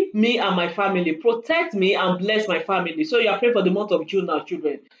 keep me and my family, protect me and bless my family. So you are praying for the month of June now,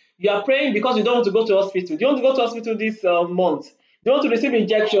 children. You are praying because you don't want to go to hospital. Do you want to go to hospital this month? Do you want to receive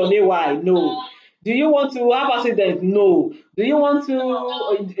injection? Why? No. Do you want to have accident? No. Do you want to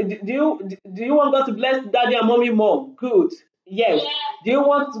do you want God to bless daddy and mommy more? Good. Yes. Do you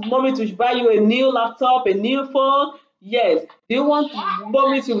want mommy to buy you a new laptop, a new phone? Yes. Do you want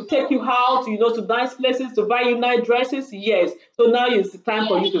mommy to take you out, to nice places, to buy you nice dresses? Yes. So now is the time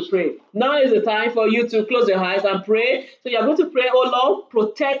for you to pray. Now is the time for you to close your eyes and pray. So you're going to pray, oh Lord,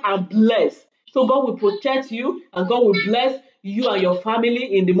 protect and bless. So God will protect you and God will bless you and your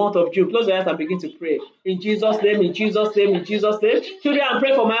family in the month of June. Close your eyes and begin to pray. In Jesus' name, in Jesus' name, in Jesus' name. Children, I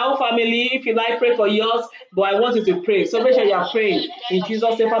pray for my own family. If you like, pray for yours. But I want you to pray. So make sure you are praying. In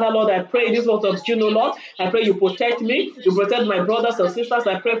Jesus' name, Father, Lord, I pray this month of June, oh Lord. I pray you protect me. You protect my brothers and sisters.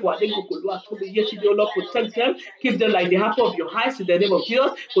 I pray for Lord, protect them. Keep them like the apple of your eyes in the name of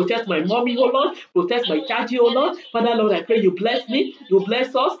Jesus. Protect my mommy, oh Lord. Protect my daddy, oh Lord. Father, Lord, I pray you bless me. You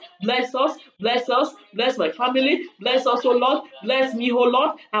bless us. Bless us. Bless us. Bless my family. Bless us, oh Lord. Bless me, oh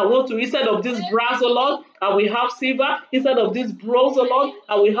Lord. I want to, instead of this brass, oh Lord, I will have silver. Instead of this bronze, oh Lord,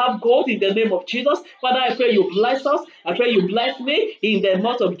 I will have gold in the name of Jesus. Father, I pray you bless us. I pray you bless me in the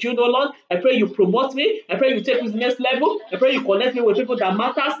month of June, oh Lord. I pray you promote me. I pray you take me to the next level. I pray you connect me with people that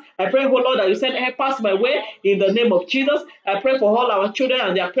matters. I pray, oh Lord, that you send helpers my way in the name of Jesus. I pray for all our children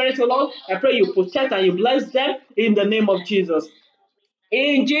and their parents, oh Lord. I pray you protect and you bless them in the name of Jesus.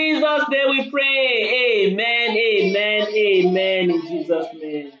 In Jesus' name we pray. Amen, amen, amen. In Jesus'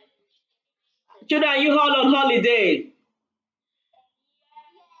 name. Children, you all on holiday.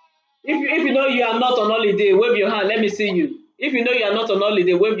 If you know you are not on holiday, wave your hand. Let me see you. If you know you are not on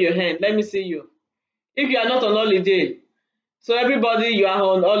holiday, wave your hand. Let me see you. If you are not on holiday, so everybody, you are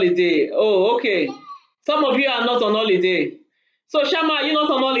on holiday. Oh, okay. Some of you are not on holiday. So Shama, are you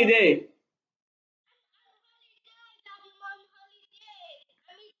not on holiday?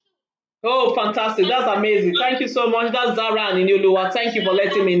 Oh, fantastic. That's amazing. Thank you so much. That's Zara and Inioluwa. Thank you for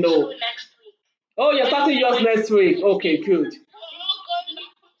letting me know. Oh, you're starting yours next week. Okay, good.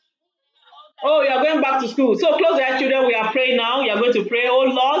 Oh, you're going back to school. So close your eyes, children. We are praying now. You're going to pray. Oh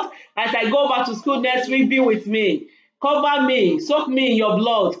Lord, as I go back to school next week, be with me. Cover me. Soak me in your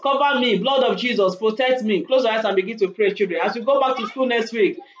blood. Cover me. Blood of Jesus. Protect me. Close your eyes and begin to pray, children. As you go back to school next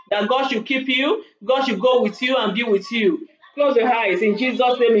week, that God should keep you. God should go with you and be with you. Close your eyes in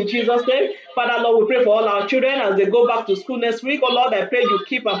Jesus' name, in Jesus' name. Father, Lord, we pray for all our children as they go back to school next week. Oh Lord, I pray you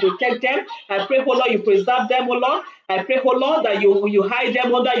keep and protect them. I pray, oh Lord, you preserve them, oh Lord. I pray, oh Lord, that you hide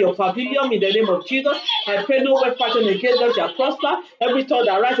them under your pavilion in the name of Jesus. I pray no way fashion against them shall prosper. Every thought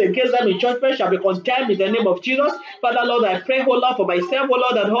that rises against them in judgment shall be condemned in the name of Jesus. Father, Lord, I pray, oh Lord, for myself, oh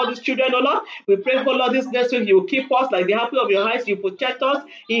Lord, and all these children, oh Lord. We pray, oh Lord, this next week you will keep us like the apple of your eyes. You protect us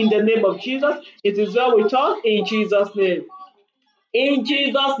in the name of Jesus. It is well with us in Jesus' name. In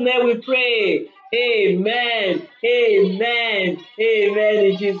Jesus' name we pray. Amen. Amen. Amen.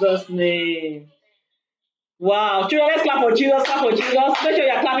 In Jesus' name. Wow, children, let's clap for Jesus, clap for Jesus. Make sure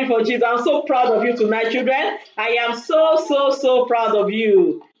you're clapping for Jesus. I'm so proud of you tonight, children. I am so proud of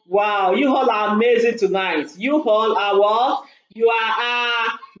you. Wow, you all are amazing tonight. You all are what? You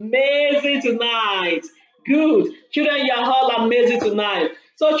are amazing tonight. Good. Children, you are all amazing tonight.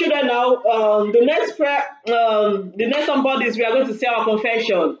 So children, now the next prayer, the next somebody is we are going to say our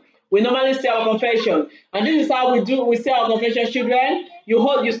confession. We normally say our confession, and this is how we do. We say our confession, children.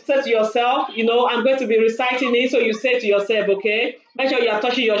 You say to yourself, I'm going to be reciting it, so you say to yourself, okay. Make sure you are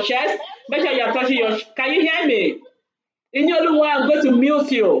touching your chest. Make sure you are touching your. Can you hear me? In your little while, I'm going to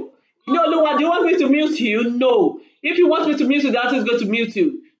mute you. In your little while, do you want me to mute you? No. If you want me to mute you, the answer is going to mute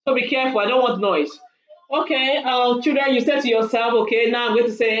you. So be careful. I don't want noise. Okay, children, you say to yourself, okay, now I'm going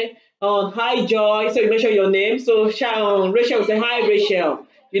to say, hi, Joy. So you mention your name. So Rachel will say, hi, Rachel.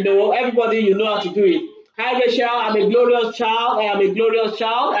 You know, everybody, you know how to do it. Hi, Rachel, I'm a glorious child. I am a glorious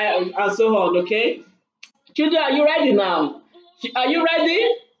child, and so on, okay? Children, are you ready now? Are you ready?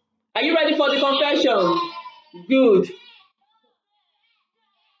 Are you ready for the confession? Good.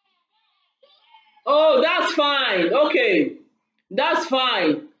 Oh, that's fine. Okay. That's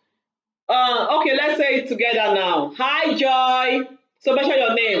fine. Okay, let's say it together now. Hi, Joy. So mention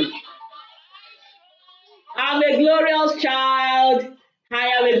your name. I'm a glorious child. I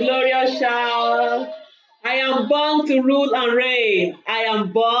am a glorious child. I am born to rule and reign. I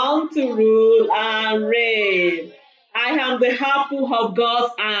am born to rule and reign. I am the apple of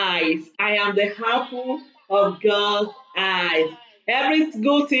God's eyes. I am the apple of God's eyes. Every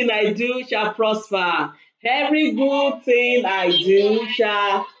good thing I do shall prosper. Every good thing I do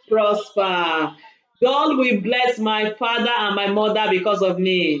shall prosper. God will bless my father and my mother because of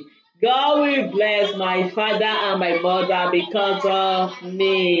me. God will bless my father and my mother because of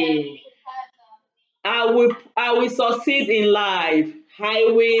me. I will succeed in life. I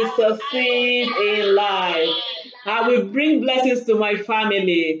will succeed in life. I will bring blessings to my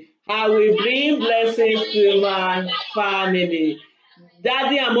family. I will bring blessings to my family.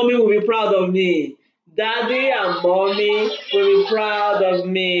 Daddy and mommy will be proud of me. Daddy and mommy will be proud of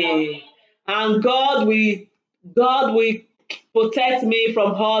me. And God will protect me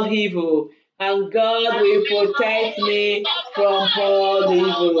from all evil. And God will protect me from all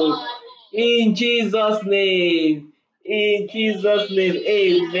evil. In Jesus' name. In Jesus' name.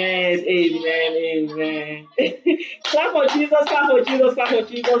 Amen. Amen. Amen. Clap for Jesus, clap for Jesus, clap for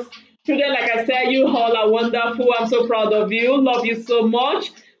Jesus. Children, like I said, you all are wonderful. I'm so proud of you. Love you so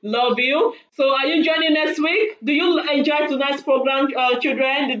much. Love you. So are you joining next week? Do you enjoy tonight's program,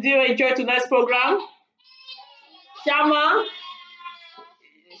 children? Did you enjoy tonight's program? Shama?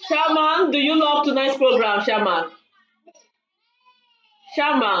 Shaman, do you love tonight's program, Shaman?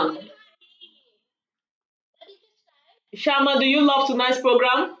 Shaman? Shaman, do you love tonight's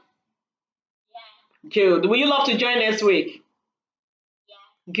program? Good. Will you love to join next week?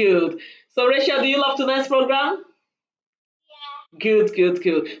 Good. So Rachel, do you love tonight's program? Good, good,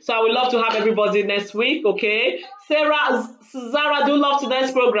 good. So I would love to have everybody next week, okay? Zara, do you love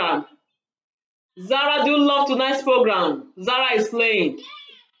tonight's program? Zara, do you love tonight's program? Zara is playing.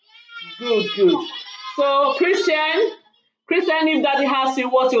 Good, good. So Christian, if daddy asks you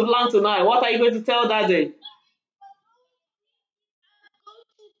what you've learned tonight, what are you going to tell daddy?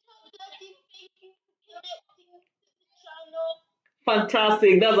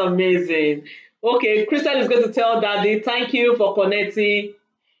 Fantastic, that's amazing. Okay, Christian is going to tell daddy, thank you for connecting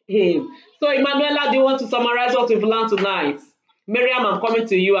him. So Emanuela, do you want to summarize what we've learned tonight? Miriam, I'm coming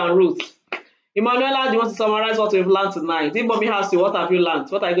to you, and Ruth. Emanuela, do you want to summarize what we've learned tonight? If mommy asks you, what have you learned?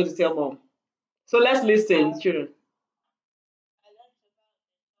 What are you going to tell mom? So let's listen, children.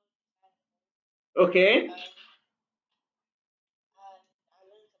 Okay.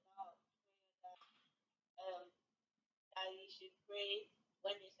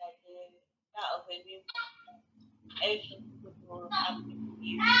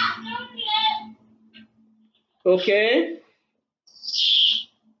 Okay.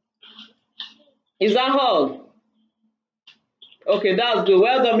 Is that all? Okay, that's good.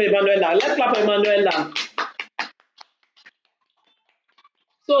 Well done, Emanuela. Let's clap for Emanuela.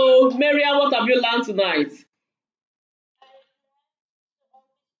 So, Miriam, what have you learned tonight?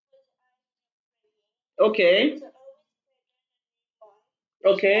 Okay.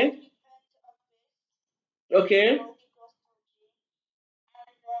 Okay. Okay.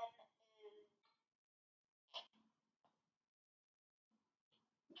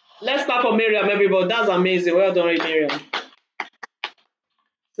 Let's clap for Miriam, everybody. That's amazing. Well done, Miriam.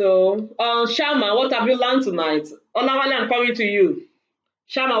 So, Shama, what have you learned tonight? Olawale, I'm coming to you.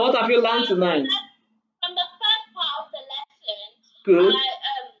 Shama, what have you learned tonight? From the first part of the lesson, Good.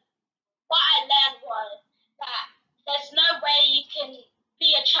 what I learned was that there's no way you can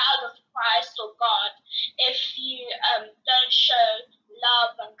be a child of Christ or God if you don't show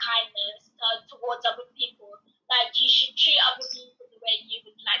love and kindness towards other people. Like, you should treat other people the way you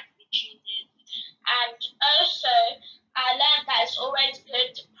would like to be treated. And also, I learned that it's always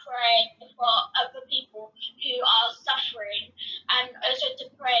good to pray for other people who are suffering, and also to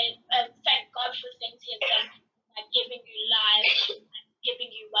pray and thank God for things He has done, like giving you life,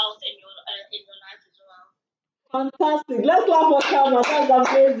 giving you wealth in your life as well. Fantastic. Let's clap for Shama. That's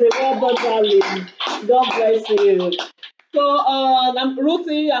amazing. Well done, darling. God bless you. So,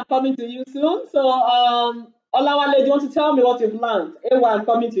 Ruthie, I'm coming to you soon. So, Olawale, do you want to tell me what you've learned? Ewa, I'm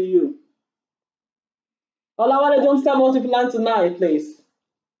coming to you. Olawale, do you want to tell me what you've learned tonight, please?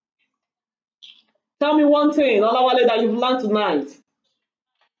 Tell me one thing, Olawale, that you've learned tonight.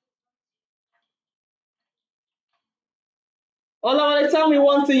 Olawale, tell me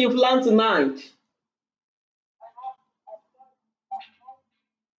one thing you've learned tonight.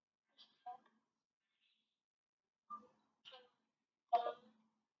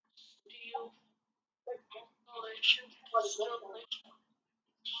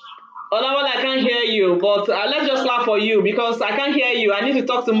 Olawale, I can't hear you, but let's just laugh for you because I can't hear you. I need to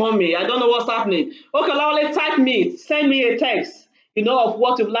talk to mommy. I don't know what's happening. Okay, Olawale, type me. Send me a text, of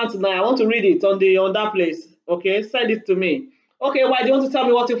what you've learned tonight. I want to read it on that place. Okay, send it to me. Okay, why do you want to tell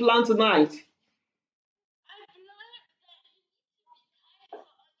me what you've learned tonight?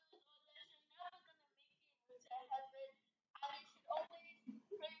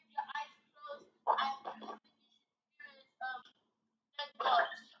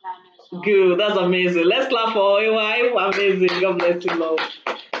 Good, that's amazing. Let's clap for AY. Amazing. God bless you, Lord.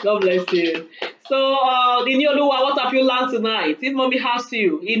 God bless you. So, Inioluwa, what have you learned tonight? If mommy asks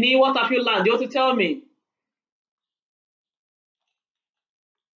you, Ini, what have you learned? Do you want to tell me?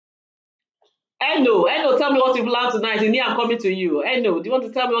 Eno, tell me what you've learned tonight. Ini, I'm coming to you. Eno, do you want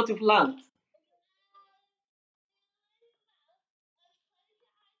to tell me what you've learned?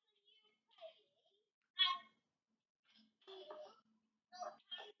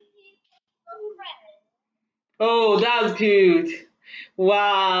 Oh, that's good.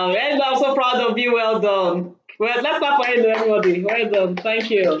 Wow. Eno, I'm so proud of you. Well done. Well, let's clap for Eno, everybody. Well done. Thank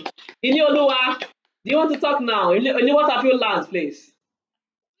you. Inioluwa, do you want to talk now? Ini, what have you learned, please?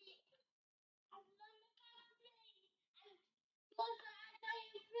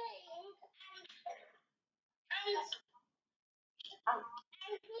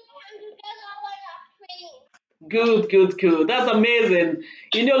 Good, good, good. That's amazing.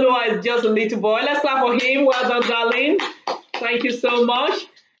 Inioluwa is just a little boy. Let's clap for him. Well done, darling. Thank you so much.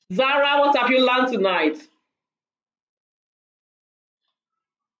 Zara, what have you learned tonight?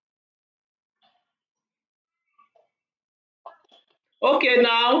 Okay,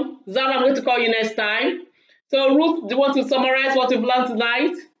 now, Zara, I'm going to call you next time. So, Ruth, do you want to summarize what we've learned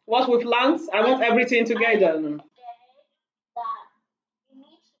tonight? What we've learned? I want everything together.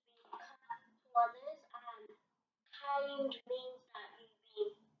 Kind means that you've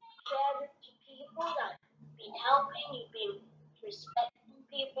been caring to people, that you've been helping, you've been respecting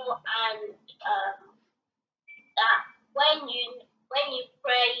people, and that when you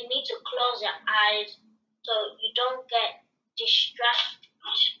pray, you need to close your eyes so you don't get distracted.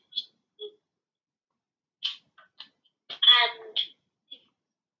 And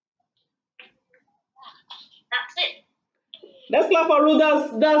that's it. Let's clap for Ruth.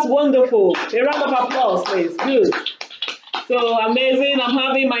 That's wonderful. A round of applause, please. Good. So amazing. I'm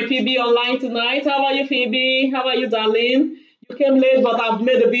having my PB online tonight. How are you, Phoebe? How are you, darling? You came late, but I've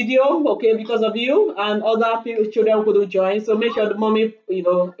made a video, okay, because of you and other people, children couldn't join. So make sure the mommy, play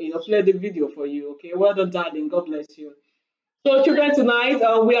the video for you, okay? Well done, darling. God bless you. So children, tonight,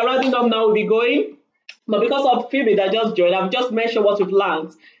 we are rounding up now. We'll be going. But because of Phoebe that just joined, I've just mentioned what we've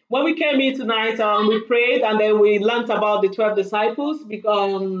learned. When we came in tonight, we prayed and then we learned about the 12 disciples.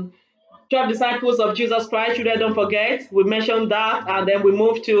 12 disciples of Jesus Christ, children, don't forget. We mentioned that, and then we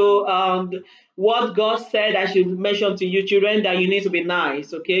moved to what God said I should mention to you, children, that you need to be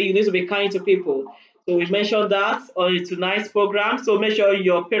nice, okay? You need to be kind to people. So we mentioned that on tonight's program. So make sure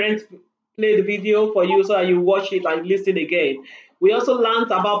your parents play the video for you so that you watch it and listen again. We also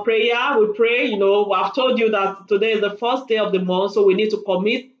learned about prayer. We pray, I've told you that today is the first day of the month, so we need to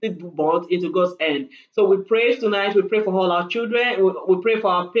commit the month into God's hand. So we pray tonight, we pray for all our children, we pray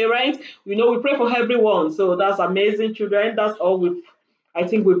for our parents, we pray for everyone. So that's amazing, children. That's all I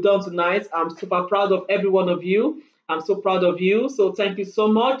think we've done tonight. I'm super proud of every one of you. I'm so proud of you. So thank you so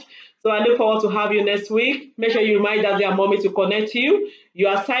much. So I look forward to have you next week. Make sure you remind Daddy and Mommy to connect you.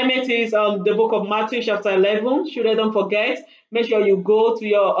 Your assignment is the book of Matthew chapter 11. Children, don't forget. Make sure you go to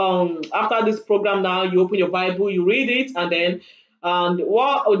your after this program now, you open your Bible, you read it, and then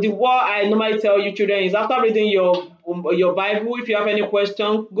what I normally tell you, children, is after reading your Bible, if you have any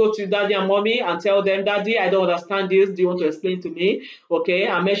question, go to Daddy and Mommy and tell them, Daddy, I don't understand this. Do you want to explain to me? Okay,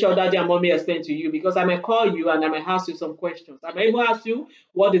 and make sure Daddy and Mommy explain to you, because I may call you and I may ask you some questions. I may even ask you,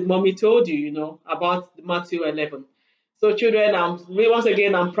 what did Mommy told you, about Matthew 11. So children, once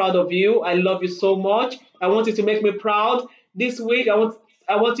again, I'm proud of you. I love you so much. I want you to make me proud. This week, I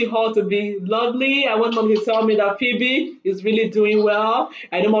want you all to be lovely. I want Mommy to tell me that Phoebe is really doing well.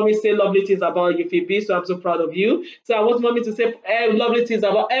 I know Mommy say lovely things about you, Phoebe, so I'm so proud of you. So I want Mommy to say lovely things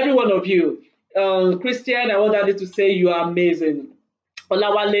about every one of you. Christian, I want Daddy to say you are amazing.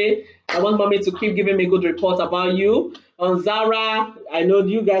 Olawale, I want Mommy to keep giving me good reports about you. Zara, I know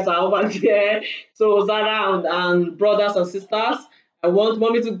you guys are over there. So Zara and brothers and sisters, I want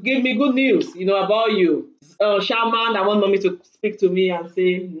mommy to give me good news, about you. Shaman, I want mommy to speak to me and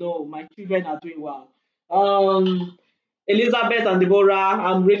say, no, my children are doing well. Elizabeth and Deborah,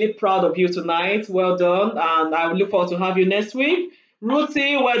 I'm really proud of you tonight. Well done. And I look forward to have you next week.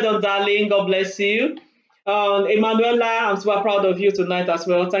 Ruthie, well done, darling. God bless you. Emanuela, I'm super proud of you tonight as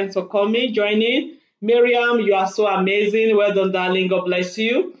well. Thanks for coming, joining. Miriam, you are so amazing. Well done, darling. God bless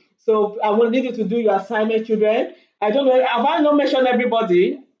you. So I will need you to do your assignment, children. I don't know. Have I not mentioned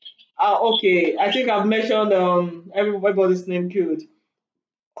everybody? Okay. I think I've mentioned everybody's name. Good.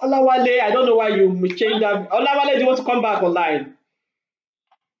 Olawale, I don't know why you changed that. Olawale, do you want to come back online?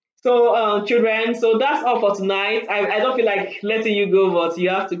 So, children, so that's all for tonight. I don't feel like letting you go, but you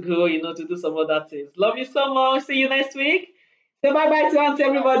have to go, to do some other things. Love you so much. See you next week. Say bye bye to auntie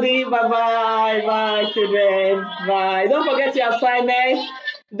everybody. Bye bye. Bye, children. Bye. Don't forget your assignment.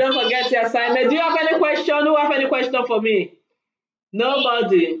 Don't forget your assignment. Do you have any question? Who have any question for me?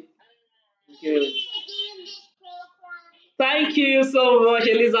 Nobody. Good. Thank you so much,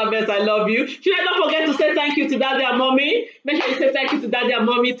 Elizabeth. I love you. Should I don't forget to say thank you to daddy and mommy? Make sure you say thank you to daddy and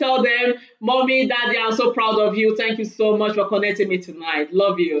mommy. Tell them, mommy, daddy, I'm so proud of you. Thank you so much for connecting me tonight.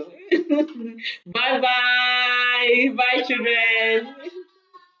 Love you. Bye bye. Bye, children.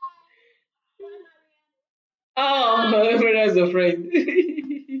 Oh, that's a friend.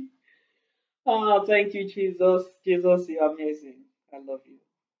 Oh, thank you, Jesus. Jesus, you're amazing. I love you.